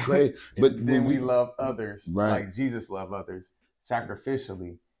 That's great. But then we love others, right, like Jesus loved others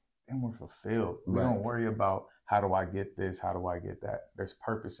sacrificially, then we're fulfilled. We don't worry about how do I get this, how do I get that. There's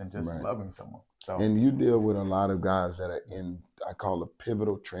purpose in just loving someone. So, and you deal with a lot of guys that are in, I call a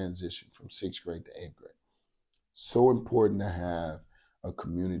pivotal transition from 6th grade to 8th grade. So important to have a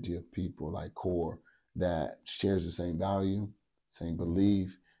community of people like Core that shares the same value, same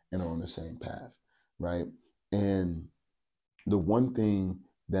belief, and are on the same path, right? And the one thing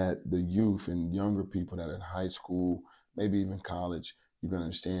that the youth and younger people that are in high school, maybe even college, you're going to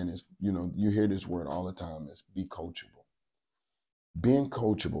understand is, you hear this word all the time, is be coachable. Being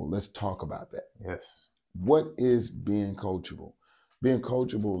coachable, let's talk about that. Yes. What is being coachable? Being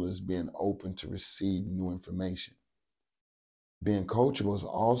coachable is being open to receive new information. Being coachable is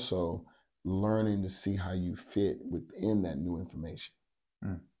also learning to see how you fit within that new information.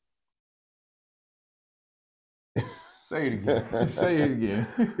 Say it again. Say it again.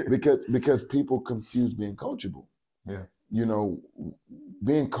 because people confuse being coachable. Yeah.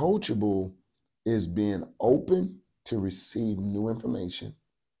 Being coachable is being open to receive new information.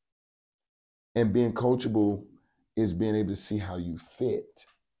 And being coachable is being able to see how you fit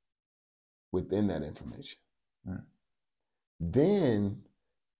within that information. Then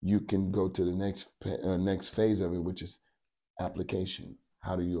you can go to the next phase of it, which is application.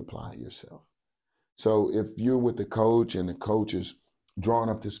 How do you apply yourself? So if you're with the coach and the coach is drawing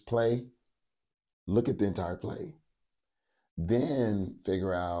up this play, look at the entire play. Then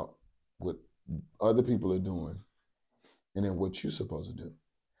figure out what other people are doing and then what you're supposed to do.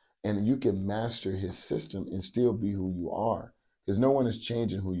 And you can master his system and still be who you are. Because no one is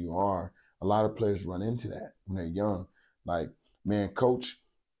changing who you are. A lot of players run into that when they're young. Like, man, coach,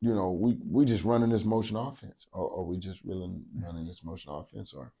 we just running this motion offense. Or we just really running this motion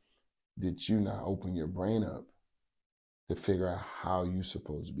offense. Or did you not open your brain up to figure out how you're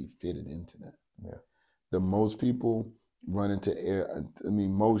supposed to be fitted into that? Yeah. The most people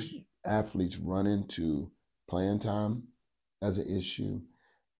most athletes run into playing time as an issue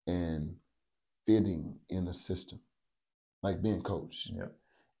and fitting in a system, like being coached. Yep.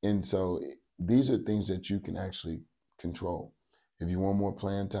 And so these are things that you can actually control. If you want more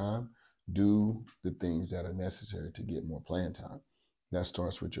playing time, do the things that are necessary to get more playing time. That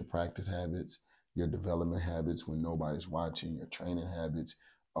starts with your practice habits, your development habits when nobody's watching, your training habits,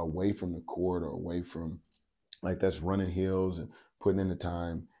 away from the court or away from, that's running hills and putting in the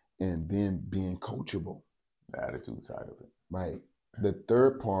time, and then being coachable. The attitude side of it. Right. The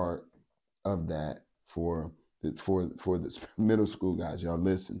third part of that for the middle school guys, y'all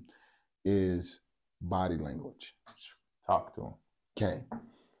listen, is body language. Talk to them. Okay.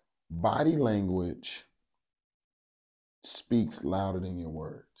 Body language speaks louder than your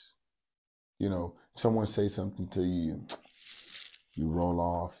words. Someone say something to you, you roll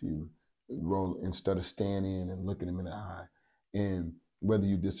off, you roll instead of standing and looking them in the eye. And whether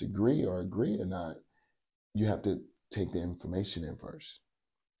you disagree or agree or not, you have to take the information in first.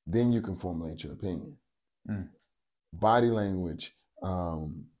 Then you can formulate your opinion. Body language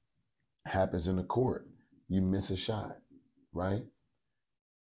happens in the court. You miss a shot, right?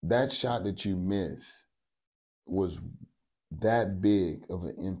 That shot that you miss was that big of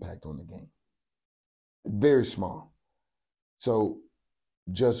an impact on the game. Very small. So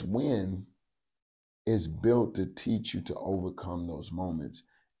Just Win is built to teach you to overcome those moments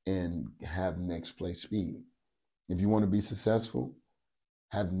and have next play speed. If you want to be successful,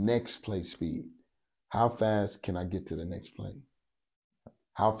 have next play speed. How fast can I get to the next play?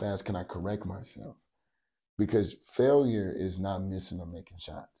 How fast can I correct myself? Because failure is not missing or making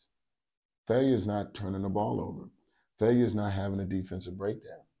shots. Failure is not turning the ball over. Failure is not having a defensive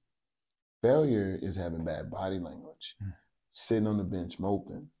breakdown. Failure is having bad body language, sitting on the bench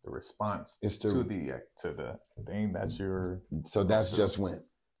moping. The response It's to the thing that you're. So that's Just Win.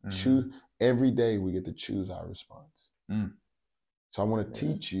 Choose every day. We get to choose our response. So I want to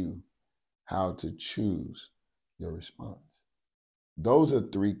teach you how to choose your response. Those are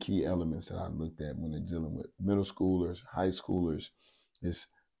 3 key elements that I looked at when they're dealing with middle schoolers, high schoolers. It's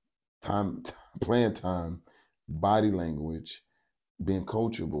time, playing time, body language, being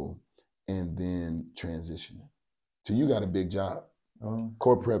coachable, and then transitioning. So you got a big job.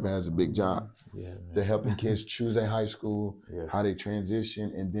 Core Prep has a big job. Yeah, They're helping kids choose their high school, how they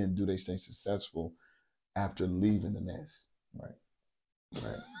transition, and then do they stay successful after leaving the nest. Right.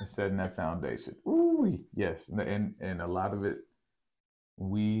 And setting that foundation. Ooh, yes. And a lot of it,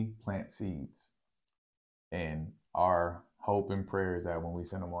 we plant seeds. And our hope and prayer is that when we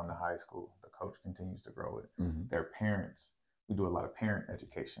send them on to high school, the coach continues to grow it. Their parents, we do a lot of parent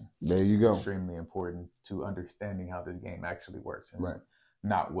education. There you go. Extremely important to understanding how this game actually works, and right,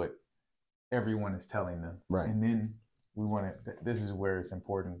 not what everyone is telling them. Right. And then we want to. This is where it's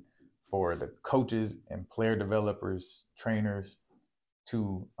important for the coaches and player developers, trainers,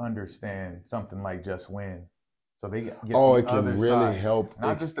 to understand something like Just Win, so they get it can really side. Help.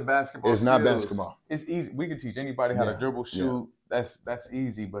 Not just the basketball. It's skills. Not basketball. It's easy. We can teach anybody how to dribble, shoot. That's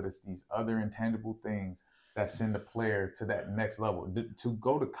easy, but it's these other intangible things that send a player to that next level, to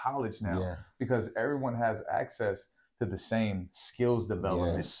go to college now, because everyone has access to the same skills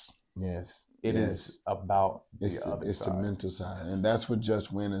development. Yes. It is about the other side. The mental side. And that's what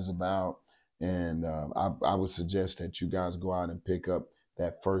Just Win is about. And I would suggest that you guys go out and pick up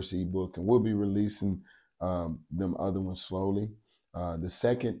that first ebook, and we'll be releasing them other ones slowly. The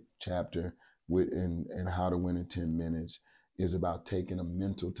second chapter in How to Win in 10 Minutes is about taking a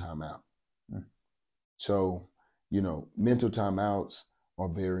mental timeout. So, mental timeouts are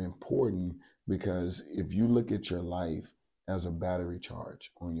very important, because if you look at your life as a battery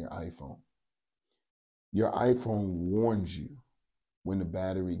charge on your iPhone warns you when the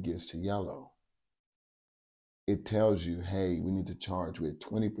battery gets to yellow. It tells you, hey, we need to charge with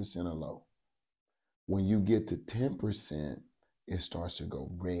 20% or low. When you get to 10%, it starts to go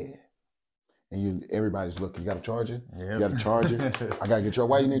red. And everybody's looking, you got a charger? You got a charger? I got to get your,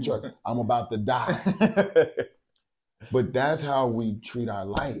 why you need a charger? I'm about to die. But that's how we treat our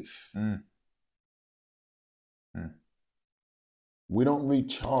life. We don't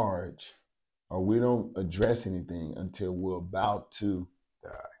recharge, or we don't address anything until we're about to die.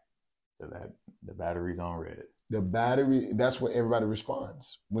 So that the battery's on red. The battery, that's where everybody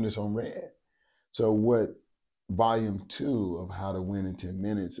responds, when it's on red. So what volume 2 of How to Win in 10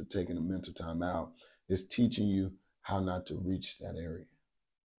 Minutes of taking a mental time out is teaching you how not to reach that area.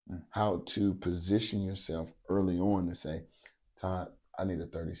 How to position yourself early on to say, Todd, I need a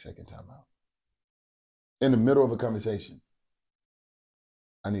 30-second timeout. In the middle of a conversation,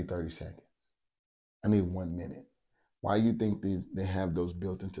 I need 30 seconds. I need 1 minute. Why you think they have those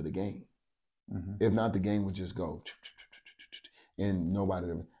built into the game? If not, the game would just go and nobody.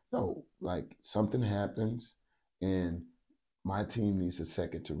 No, like something happens and my team needs a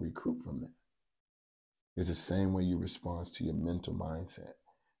second to recruit from that. It's the same way you respond to your mental mindset.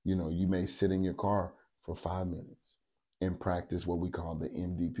 You may sit in your car for 5 minutes and practice what we call the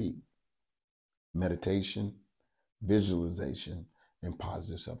MVP: meditation, visualization, and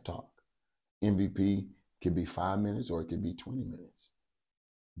positive self-talk. MVP could be 5 minutes or it could be 20 minutes.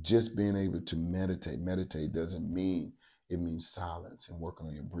 Just being able to meditate doesn't mean, it means silence and working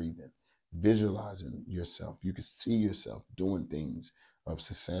on your breathing, visualizing yourself. You can see yourself doing things of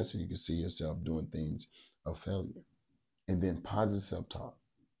success, and you can see yourself doing things of failure. And then positive self-talk.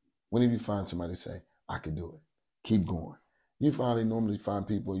 Whenever you find somebody say, I can do it, keep going. You normally find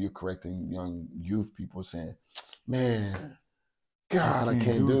people, you're correcting young youth people saying, man, God, I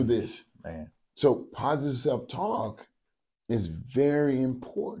can't do this. Man. So positive self-talk is very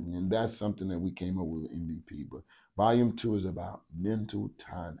important, and that's something that we came up with MVP. But volume 2 is about mental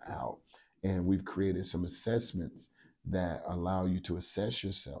time out, and we've created some assessments that allow you to assess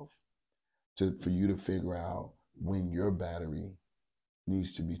yourself for you to figure out when your battery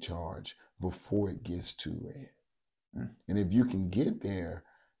needs to be charged before it gets too red. And if you can get there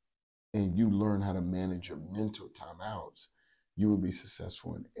and you learn how to manage your mental timeouts, you will be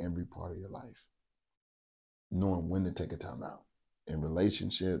successful in every part of your life. Knowing when to take a timeout in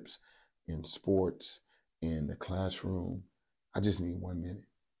relationships, in sports, in the classroom. I just need 1 minute.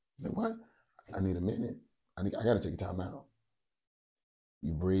 Like, what? I need a minute. I got to take a timeout.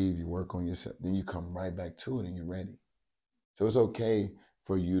 You breathe, you work on yourself, then you come right back to it and you're ready. So it's okay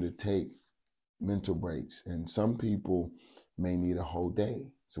for you to take mental breaks. And some people may need a whole day.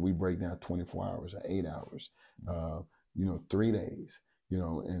 So we break down 24 hours or 8 hours, 3 days,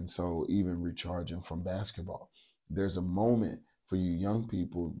 and so even recharging from basketball. There's a moment for you young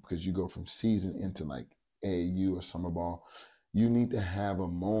people, because you go from season into like AAU or summer ball, you need to have a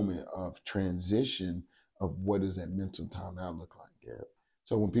moment of transition of what does that mental timeout look like. Yeah.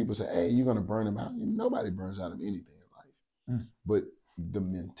 So when people say, hey, you're going to burn them out, nobody burns out of anything in life. But the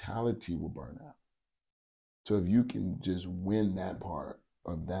mentality will burn out. So if you can just win that part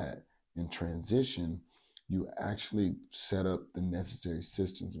of that in transition, you actually set up the necessary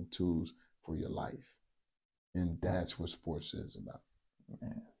systems and tools for your life. And that's what sports is about.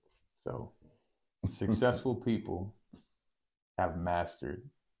 Man. So successful people have mastered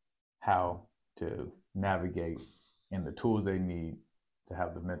how to navigate and the tools they need to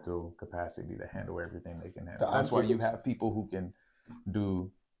have the mental capacity to handle everything they can handle. That's why you have people who can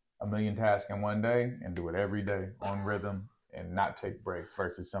do 1 million tasks in one day and do it every day on rhythm and not take breaks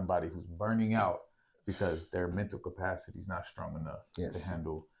versus somebody who's burning out because their mental capacity is not strong enough to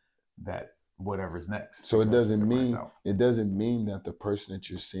handle that whatever's next. So it doesn't mean that the person that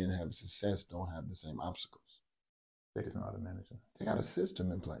you're seeing have success don't have the same obstacles. They just know how to manage them. They got a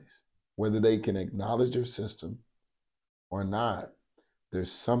system in place. Whether they can acknowledge your system or not,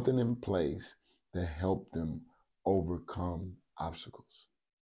 there's something in place to help them overcome obstacles.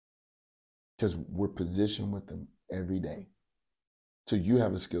 Because we're positioned with them every day. So you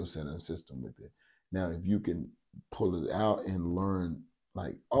have a skill set and a system with it. Now, if you can pull it out and learn,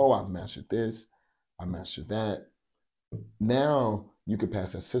 like, oh, I've mastered this, I mastered that. Now you can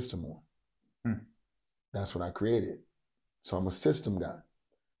pass that system on. That's what I created. So I'm a system guy.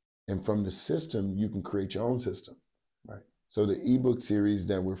 And from the system, you can create your own system. Right. So the ebook series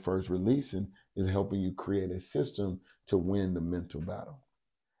that we're first releasing is helping you create a system to win the mental battle.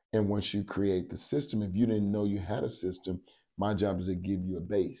 And once you create the system, if you didn't know you had a system, my job is to give you a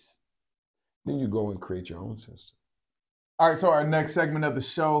base. Then you go and create your own system. All right, so our next segment of the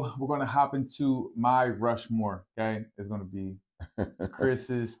show, we're going to hop into my Rushmore, okay? It's going to be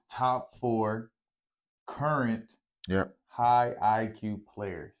Chris's top 4 current high IQ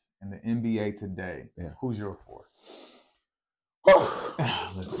players in the NBA today. Yeah. Who's your 4?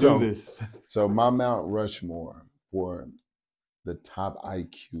 Let's do this. So my Mount Rushmore for the top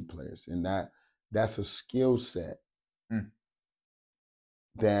IQ players, and that's a skill set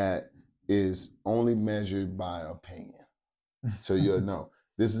that is only measured by opinion. So you'll know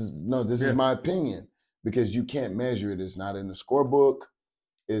this is my opinion, because you can't measure it. It's not in the scorebook.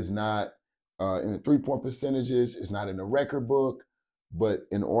 It's not in the 3-point percentages. It's not in the record book. But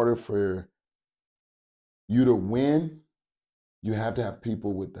in order for you to win, you have to have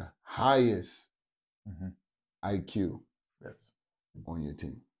people with the highest IQ on your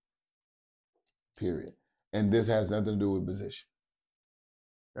team. Period. And this has nothing to do with position.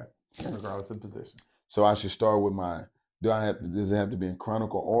 Okay. Regardless of position. So I should start with does it have to be in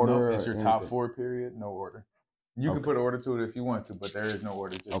chronicle order? No, it's your top 4, period, no order. You can put order to it if you want to, but there is no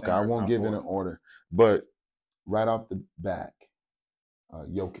order. Just I won't give it an order. But right off the back,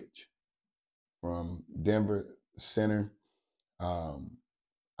 Jokic from Denver center.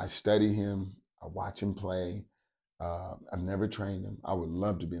 I study him. I watch him play. I've never trained him. I would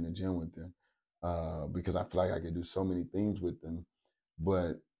love to be in the gym with him because I feel like I could do so many things with him.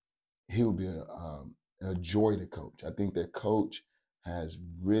 But he would be a joy to coach. I think that coach has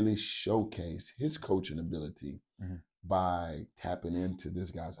really showcased his coaching ability by tapping into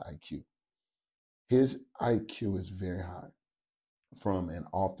this guy's IQ. His IQ is very high from an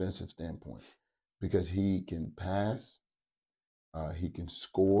offensive standpoint because he can pass, he can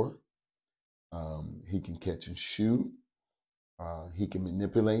score, he can catch and shoot, he can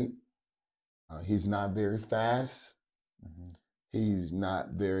manipulate. He's not very fast. He's not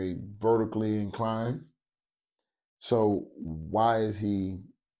very vertically inclined. So why is he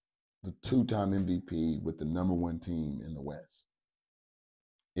the 2-time MVP with the number 1 team in the West?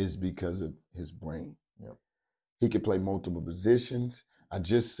 Is because of his brain. Yep. He could play multiple positions. I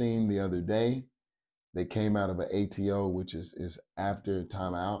just seen the other day, They came out of an ATO, which is after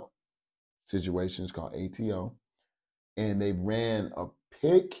timeout situations called ATO, and they ran a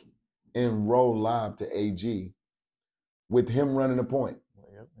pick and roll lob to AG with him running a point.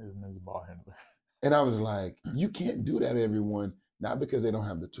 Yep, his ball handler. And I was like, you can't do that, everyone. Not because they don't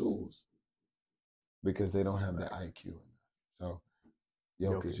have the tools, because they don't have the IQ. So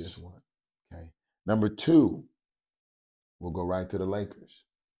Jokic is one. Okay. Number 2, we'll go right to the Lakers.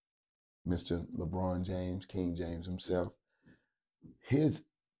 Mr. LeBron James, King James himself. His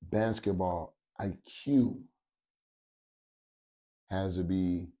basketball IQ has to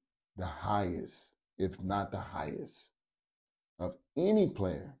be the highest, if not the highest, of any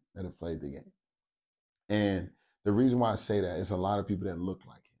player that have played the game. And the reason why I say that is a lot of people that look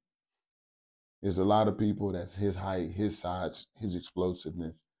like him. There's a lot of people that's his height, his size, his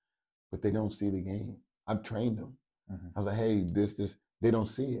explosiveness, but they don't see the game. I've trained them. Mm-hmm. I was like, hey, this. They don't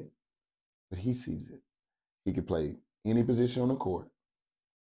see it, but he sees it. He can play any position on the court.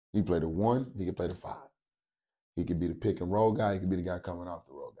 He can play the 1, he can play the 5. He could be the pick and roll guy. He could be the guy coming off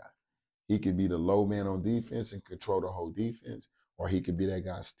the roll guy. He could be the low man on defense and control the whole defense, or he could be that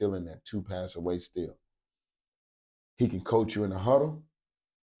guy still in that 2 pass away still. He can coach you in the huddle.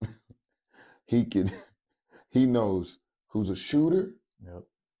 He knows who's a shooter. Yep.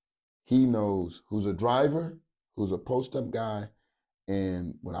 He knows who's a driver, who's a post-up guy.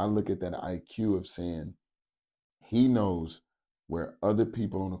 And when I look at that IQ of saying he knows where other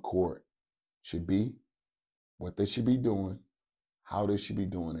people on the court should be, what they should be doing, how they should be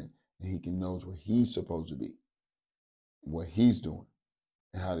doing it, and he knows where he's supposed to be, what he's doing,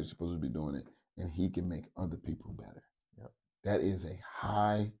 and how they're supposed to be doing it, and he can make other people better. Yep. That is a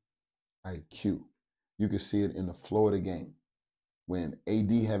high IQ. You can see it in the flow of the game. When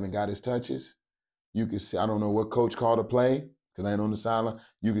AD haven't got his touches, you can see, I don't know what coach called a play, because I ain't on the sideline,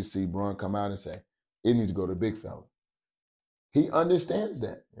 you can see Bron come out and say, it needs to go to big fella. He understands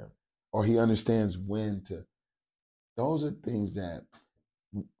that. Yeah. Or he understands when to. Those are things that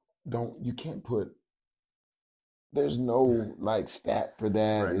you can't put, there's no like stat for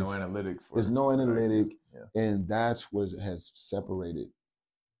that. Right, no analytic for There's no analytic. Yeah. And that's what has separated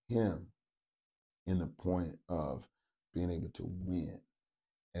him in the point of being able to win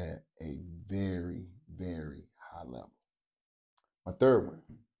at a very, very high level. My third one,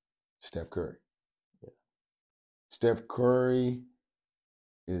 Steph Curry. Yeah. Steph Curry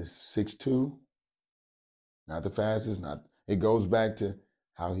is 6'2", not the fastest, it goes back to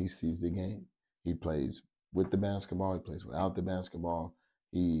how he sees the game. He plays with the basketball, he plays without the basketball.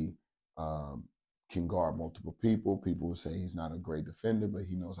 He can guard multiple people. People will say he's not a great defender, but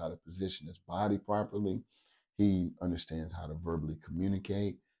he knows how to position his body properly. He understands how to verbally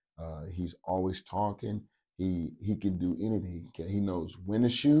communicate. He's always talking. He can do anything. He knows when to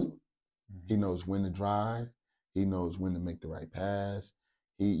shoot. Mm-hmm. He knows when to drive. He knows when to make the right pass.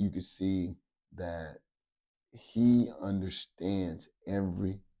 You can see that he understands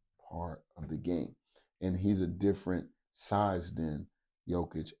every part of the game. And he's a different size than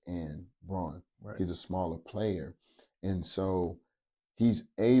Jokic and Bron. Right. He's a smaller player. And so he's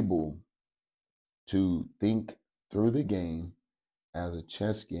able to think through the game as a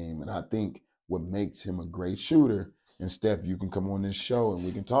chess game. And I think what makes him a great shooter, and Steph, you can come on this show and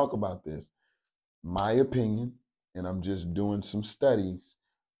we can talk about this. My opinion, and I'm just doing some studies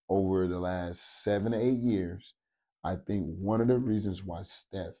over the last 7 to 8 years, I think one of the reasons why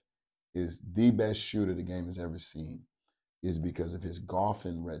Steph is the best shooter the game has ever seen is because of his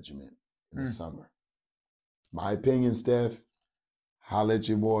golfing regimen in the summer. My opinion, Steph, holla at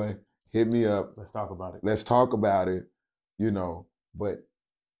your boy, hit me up. Let's talk about it. Let's talk about it, But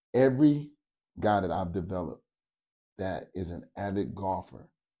every guy that I've developed that is an avid golfer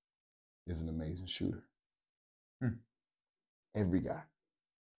is an amazing shooter. Every guy.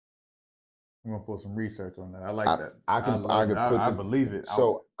 I'm gonna put some research on that. I like that. I believe it.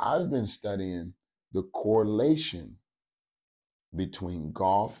 So I've been studying the correlation between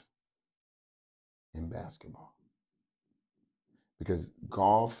golf and basketball, because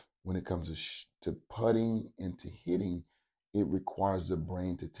golf, when it comes to putting and to hitting, it requires the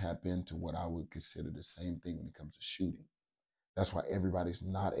brain to tap into what I would consider the same thing when it comes to shooting. That's why everybody's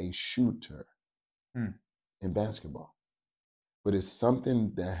not a shooter in basketball. But it's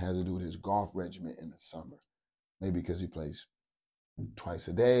something that has to do with his golf regimen in the summer. Maybe because he plays twice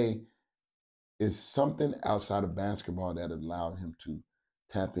a day. It's something outside of basketball that allowed him to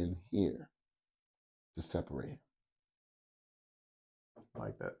tap in here to separate him. I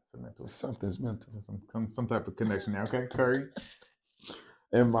like that. It's mental. Something's mental. Some type of connection there. Okay, Curry.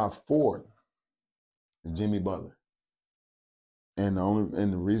 And my fourth, Jimmy Butler. And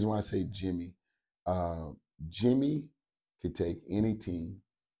the reason why I say Jimmy, Jimmy could take any team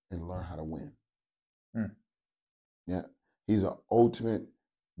and learn how to win. Mm. Yeah, he's an ultimate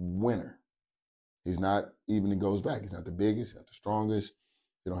winner. He's not, even it goes back, he's not the biggest, not the strongest.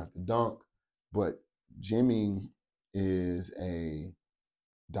 They don't have to dunk. But Jimmy is a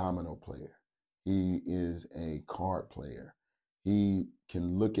domino player. He is a card player. He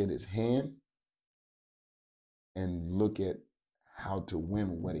can look at his hand and look at how to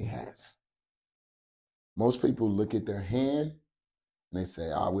win with what he has. Most people look at their hand and they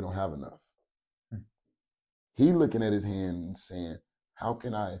say, we don't have enough. He looking at his hand and saying, how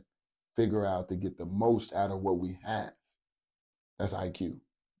can I figure out to get the most out of what we have? That's IQ.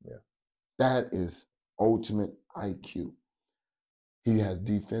 Yeah. That is ultimate IQ. He has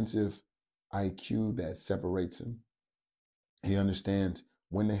defensive IQ that separates him. He understands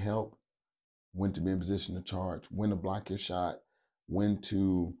when to help, when to be in position to charge, when to block your shot, when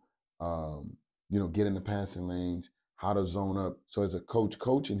to get in the passing lanes, how to zone up. So as a coach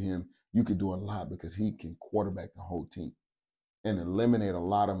coaching him, you could do a lot because he can quarterback the whole team and eliminate a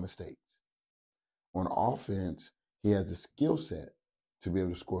lot of mistakes. On offense, he has a skill set to be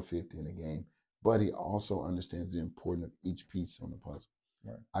able to score 50 in a game, but he also understands the importance of each piece on the puzzle.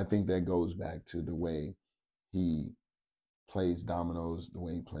 Right. I think that goes back to the way he plays dominoes, the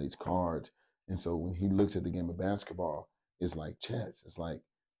way he plays cards. And so when he looks at the game of basketball, it's like chess. It's like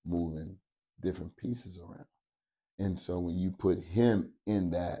moving different pieces around. And so when you put him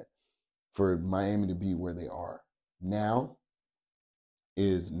in that, for Miami to be where they are now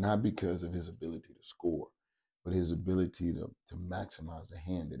is not because of his ability to score, but his ability to maximize the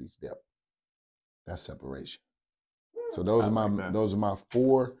hand that he's dealt. That's separation. So those are my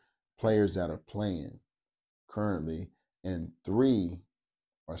 4 players that are playing currently, and 3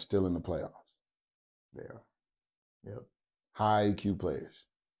 are still in the playoffs. They are. Yep. High IQ players.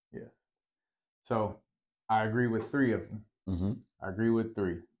 Yeah. So I agree with 3 of them. Mm-hmm. I agree with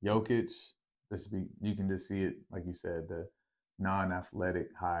 3. Jokic, you can just see it, like you said, the non-athletic,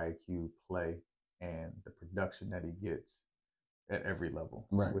 high IQ play and the production that he gets at every level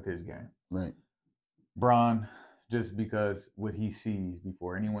with his game. Right. Bron, just because what he sees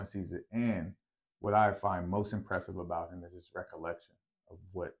before anyone sees it, and what I find most impressive about him is his recollection of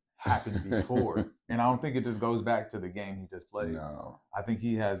what happened before. And I don't think it just goes back to the game he just played. No. I think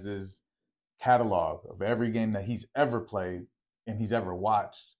he has his catalog of every game that he's ever played and he's ever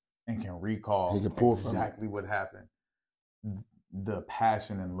watched and can recall exactly what happened. The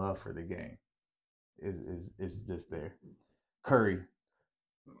passion and love for the game is just there. Curry,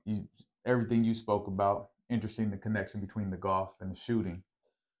 everything you spoke about, interesting, the connection between the golf and the shooting,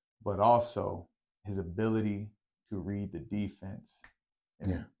 but also his ability to read the defense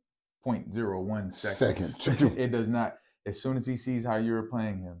in 0.01 seconds. It does not, as soon as he sees how you're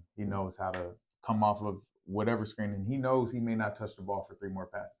playing him, he knows how to come off of whatever screen, and he knows he may not touch the ball for 3 more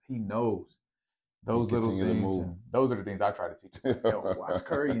passes. He knows those little things, and those are the things I try to teach. Like, watch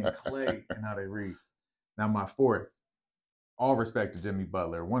Curry and Clay and how they read. Now, my 4th, all respect to Jimmy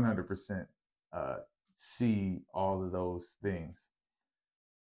Butler, 100% see all of those things.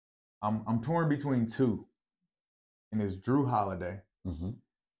 I'm torn between 2, and it's Drew Holiday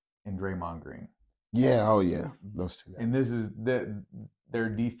and Draymond Green. Yeah, oh yeah, those 2 guys. And this is their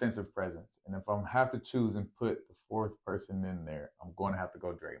defensive presence. And if I have to choose and put the 4th person in there, I'm going to have to go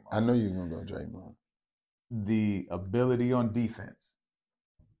Draymond. I know you're going to go Draymond. The ability on defense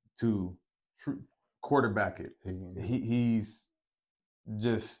to quarterback it. He's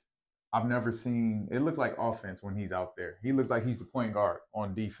just, I've never seen, it looks like offense when he's out there. He looks like he's the point guard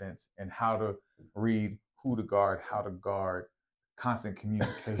on defense and how to read who to guard, how to guard, constant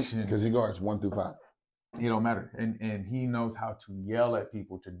communication. Because he guards 1 through 5. It don't matter. And he knows how to yell at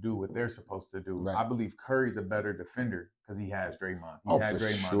people to do what they're supposed to do. Right. I believe Curry's a better defender because he has Draymond. He's had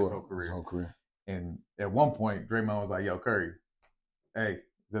Draymond his whole career. And at one point, Draymond was like, yo, Curry, hey,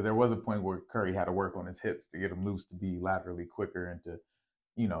 because there was a point where Curry had to work on his hips to get him loose to be laterally quicker and to,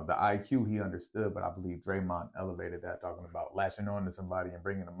 the IQ he understood. But I believe Draymond elevated that, talking about latching on to somebody and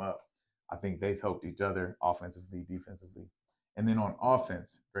bringing them up. I think they've helped each other offensively, defensively. And then on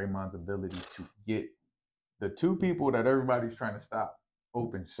offense, Draymond's ability to get the 2 people that everybody's trying to stop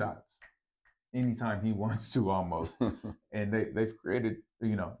open shots anytime he wants to, almost. And they've created,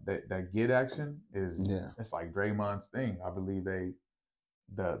 that get action is it's like Draymond's thing. I believe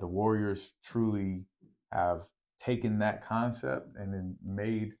the Warriors truly have taken that concept and then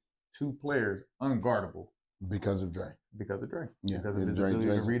made 2 players unguardable. Because of Dre. Because of Dre. Yeah. Because of his ability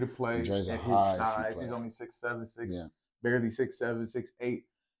to read a play at his size. He's only 6'7", barely 6'7", 6'8",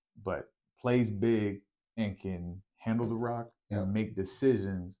 but plays big and can handle the rock and make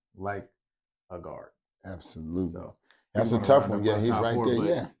decisions like a guard. Absolutely. So that's a tough one. Yeah, he's right there.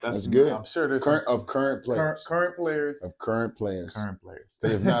 Yeah, that's good. I'm sure there's current players. Current players. Current players.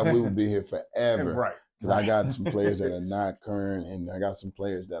 Because if not, we would be here forever. Right. Because I got some players that are not current, and I got some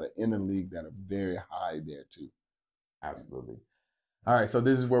players that are in the league that are very high there too. Absolutely. All right, so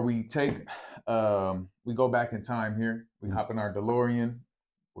this is where we take, we go back in time here. We hop in our DeLorean.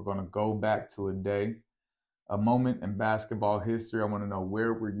 We're going to go back to a day, a moment in basketball history. I want to know,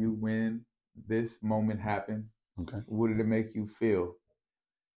 where were you when this moment happened? Okay. What did it make you feel?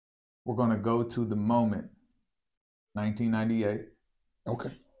 We're going to go to the moment, 1998.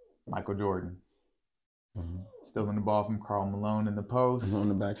 Okay. Michael Jordan. Stealing the ball from Karl Malone in the post. On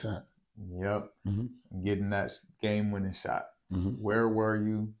the backside. Yep. Getting that game-winning shot. Where were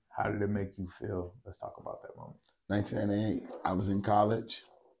you? How did it make you feel? Let's talk about that moment. 1998. I was in college.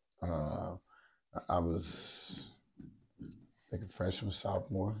 I was like a freshman,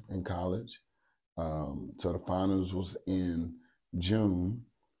 sophomore in college. So the finals was in June.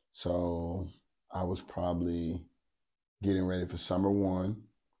 So I was probably getting ready for summer one,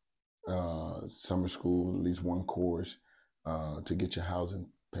 summer school, at least one course, to get your housing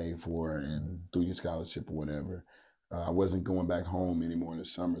paid for and through your scholarship or whatever. I wasn't going back home anymore in the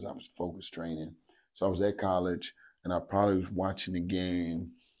summers. I was focused training. So I was at college, and I probably was watching the game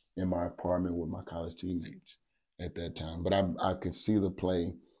in my apartment with my college teammates at that time. But I could see the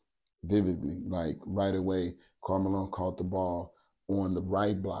play vividly. Like right away, Karl Malone caught the ball on the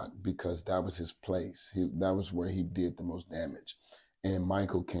right block because that was his place. That was where he did the most damage. And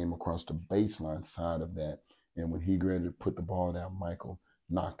Michael came across the baseline side of that. And when he ready to put the ball down, Michael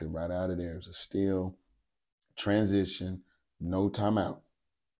knocked it right out of there. It was a steal, transition, no timeout.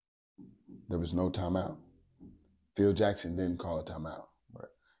 There was no timeout. Phil Jackson didn't call a timeout. Right.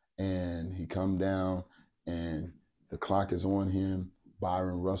 And he come down, and the clock is on him.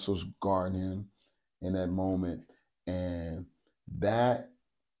 Byron Russell's guarding him in that moment. And that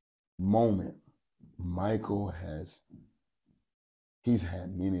moment, he's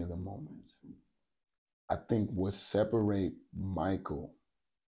had many of the moments. I think what separates Michael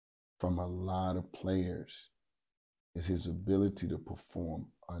from a lot of players is his ability to perform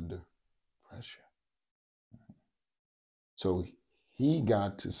under pressure. So he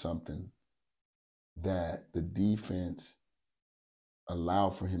got to something that the defense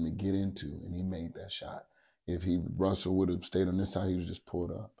allowed for him to get into, and he made that shot. If Russell would have stayed on this side, he was just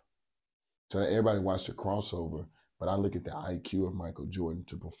pulled up. So everybody watched the crossover, but I look at the IQ of Michael Jordan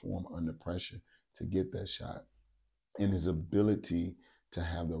to perform under pressure, to get that shot, and his ability to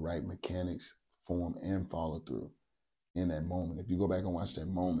have the right mechanics, form, and follow through in that moment. If you go back and watch that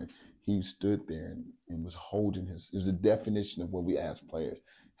moment, he stood there and was holding it was a definition of what we ask players.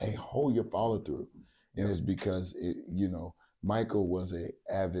 Hey, hold your follow through. And it's because, Michael was an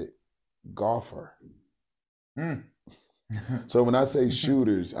avid golfer. So when I say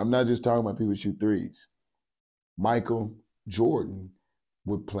shooters, I'm not just talking about people who shoot threes. Michael Jordan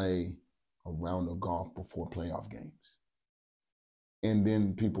would play a round of golf before playoff games. And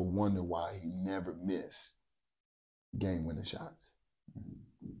then people wonder why he never missed game-winning shots.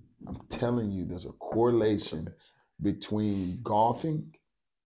 I'm telling you, there's a correlation between golfing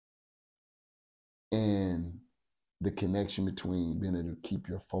and the connection between being able to keep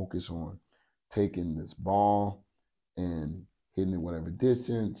your focus on taking this ball and hitting it whatever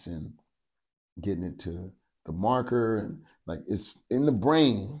distance and getting it to the marker, and like it's in the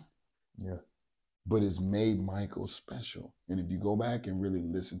brain. Yeah. But it's made Michael special. And if you go back and really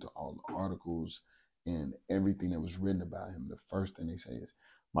listen to all the articles and everything that was written about him, the first thing they say is,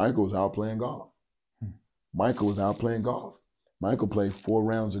 Michael was out playing golf. Michael was out playing golf. Michael played 4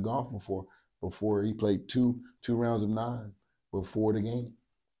 rounds of golf before he played two rounds of 9 before the game.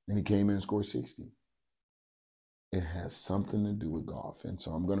 And he came in and scored 60. It has something to do with golf. And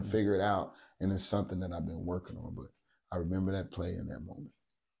so I'm going to figure it out. And it's something that I've been working on. But I remember that play in that moment.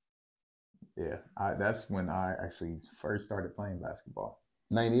 Yeah, that's when I actually first started playing basketball.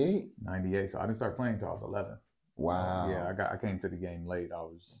 98? 98. So I didn't start playing until I was 11. Wow. I came to the game late. I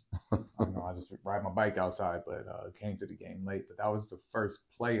just ride my bike outside, but came to the game late. But that was the first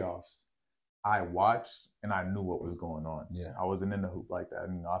playoffs I watched, and I knew what was going on. Yeah. I wasn't in the hoop like that.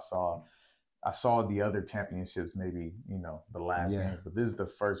 I saw the other championships, maybe, the last games, but this is the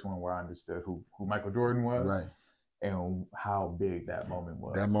first one where I understood who Michael Jordan was. Right. And how big that moment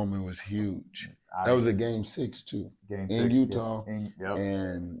was. That moment was huge. That was a game 6 too. Game in 6, Utah. Yes.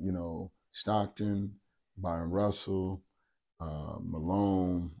 And Stockton, Byron Russell,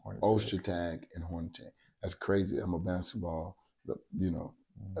 Malone, Ostertag, and Hornacek. That's crazy. I'm a basketball,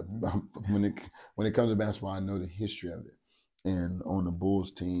 when it comes to basketball, I know the history of it. And on the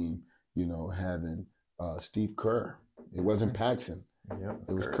Bulls team, you know, having Steve Kerr. It wasn't Paxson. Yep,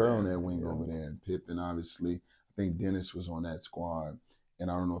 It was Kerr on that wing over there, and Pippen, obviously. I think Dennis was on that squad, and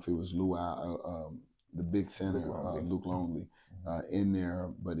I don't know if it was the big center, Luke Longley, in there,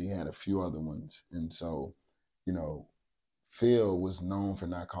 but he had a few other ones. And so, you know, Phil was known for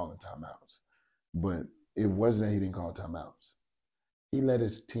not calling timeouts, but it wasn't that he didn't call timeouts. He let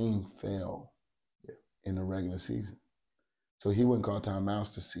his team fail in the regular season. So he wouldn't call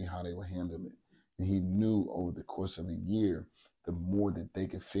timeouts to see how they would handle it. And he knew over the course of a year, the more that they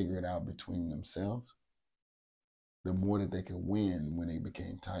could figure it out between themselves, the more that they could win when they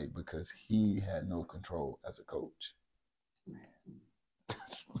became tight, because he had no control as a coach.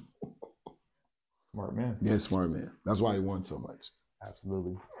 Smart man. Yeah, smart man. That's why he won so much.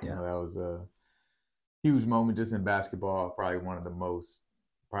 Absolutely. Yeah. You know, that was a huge moment just in basketball. Probably one of the most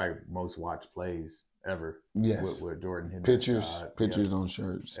watched plays ever. Yes. With Jordan hitting pictures on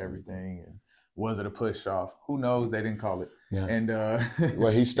shirts, everything. And was it a push off? Who knows? They didn't call it. Yeah. And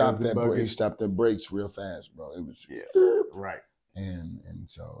well, he stopped that. He stopped the brakes real fast, bro. It was right. And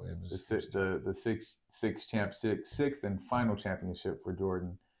so it was the sixth and final championship for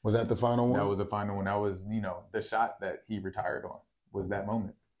Jordan. Was that the final one? That was the final one. That was, you know, the shot that he retired on was that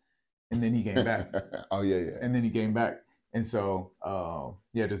moment. And then he came back. Oh, yeah. And then he came back. And so,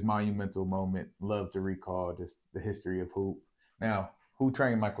 this monumental moment. Love to recall just the history of hoop. Now, who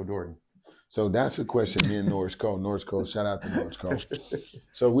trained Michael Jordan? So that's a question me and Norris Cole, shout out to Norris Cole.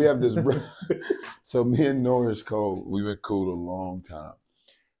 So we have this, so me and Norris Cole, we've been cool a long time.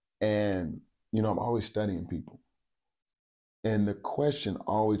 And, you know, I'm always studying people. And the question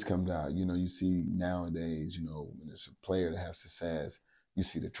always comes out, you know, you see nowadays, you know, when it's a player that has success, you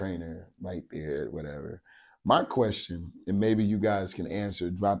see the trainer right there, whatever. My question, and maybe you guys can answer,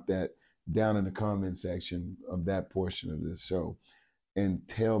 drop that down in the comment section of that portion of this show, and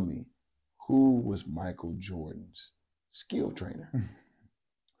tell me, who was Michael Jordan's skill trainer?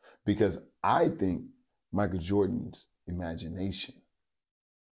 Because I think Michael Jordan's imagination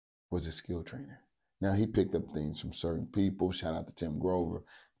was a skill trainer. Now, he picked up things from certain people. Shout out to Tim Grover.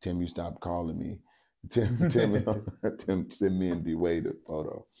 Tim, you stopped calling me. Tim sent me and D-Wade a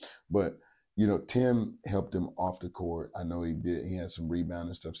photo. But, you know, Tim helped him off the court. I know he did. He had some rebound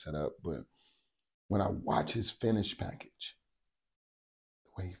and stuff set up. But when I watch his finish package, the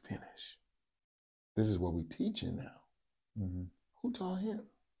way he finished, this is what we teaching now. Mm-hmm. Who taught him?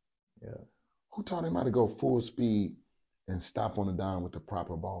 Yeah. Who taught him how to go full speed and stop on the dime with the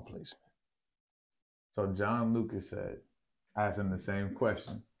proper ball placement? So John Lucas asked him the same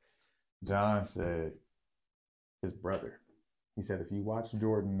question. John said, his brother. He said, if you watch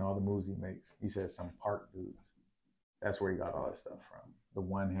Jordan and all the moves he makes, he said some park dudes. That's where he got all that stuff from. The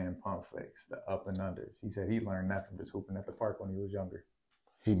one-hand pump fakes, the up and unders. He said he learned that from just hooping at the park when he was younger.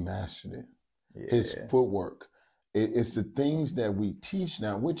 He mastered it. Yeah. His footwork. It's the things that we teach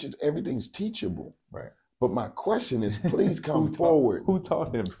now, which is everything's teachable. Right. But my question is, please come forward. Who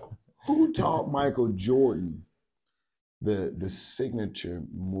taught him? Who taught Michael Jordan the signature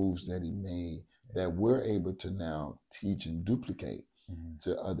moves that he made that we're able to now teach and duplicate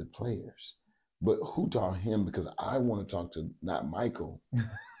to other players? But who taught him? Because I want to talk to not Michael.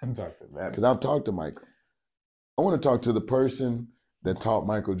 Talk to that. Because I've talked to Michael. I want to talk to the person that taught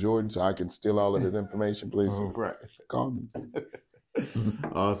Michael Jordan so I can steal all of his information, please. Oh, right. Call me.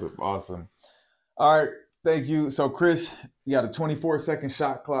 Awesome. All right. Thank you. So, Chris, you got a 24-second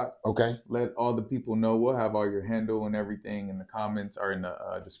shot clock. Okay. Let all the people know. We'll have all your handle and everything in the comments or in the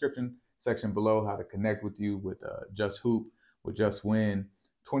description section below, how to connect with you with Just Hoop, with Just Win.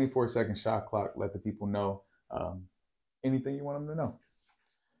 24-second shot clock. Let the people know anything you want them to know.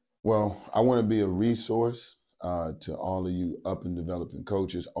 Well, I want to be a resource to all of you up and developing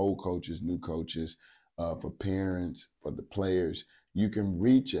coaches, old coaches, new coaches, for parents, for the players. You can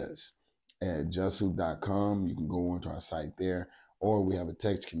reach us at justhoop.com. You can go onto our site there, or we have a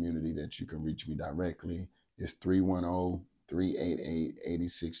text community that you can reach me directly. It's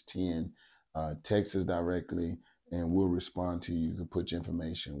 310-388-8610. Text us directly, and we'll respond to you. You can put your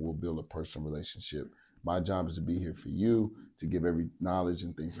information. We'll build a personal relationship. My job is to be here for you, to give every knowledge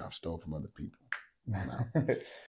and things I've stolen from other people.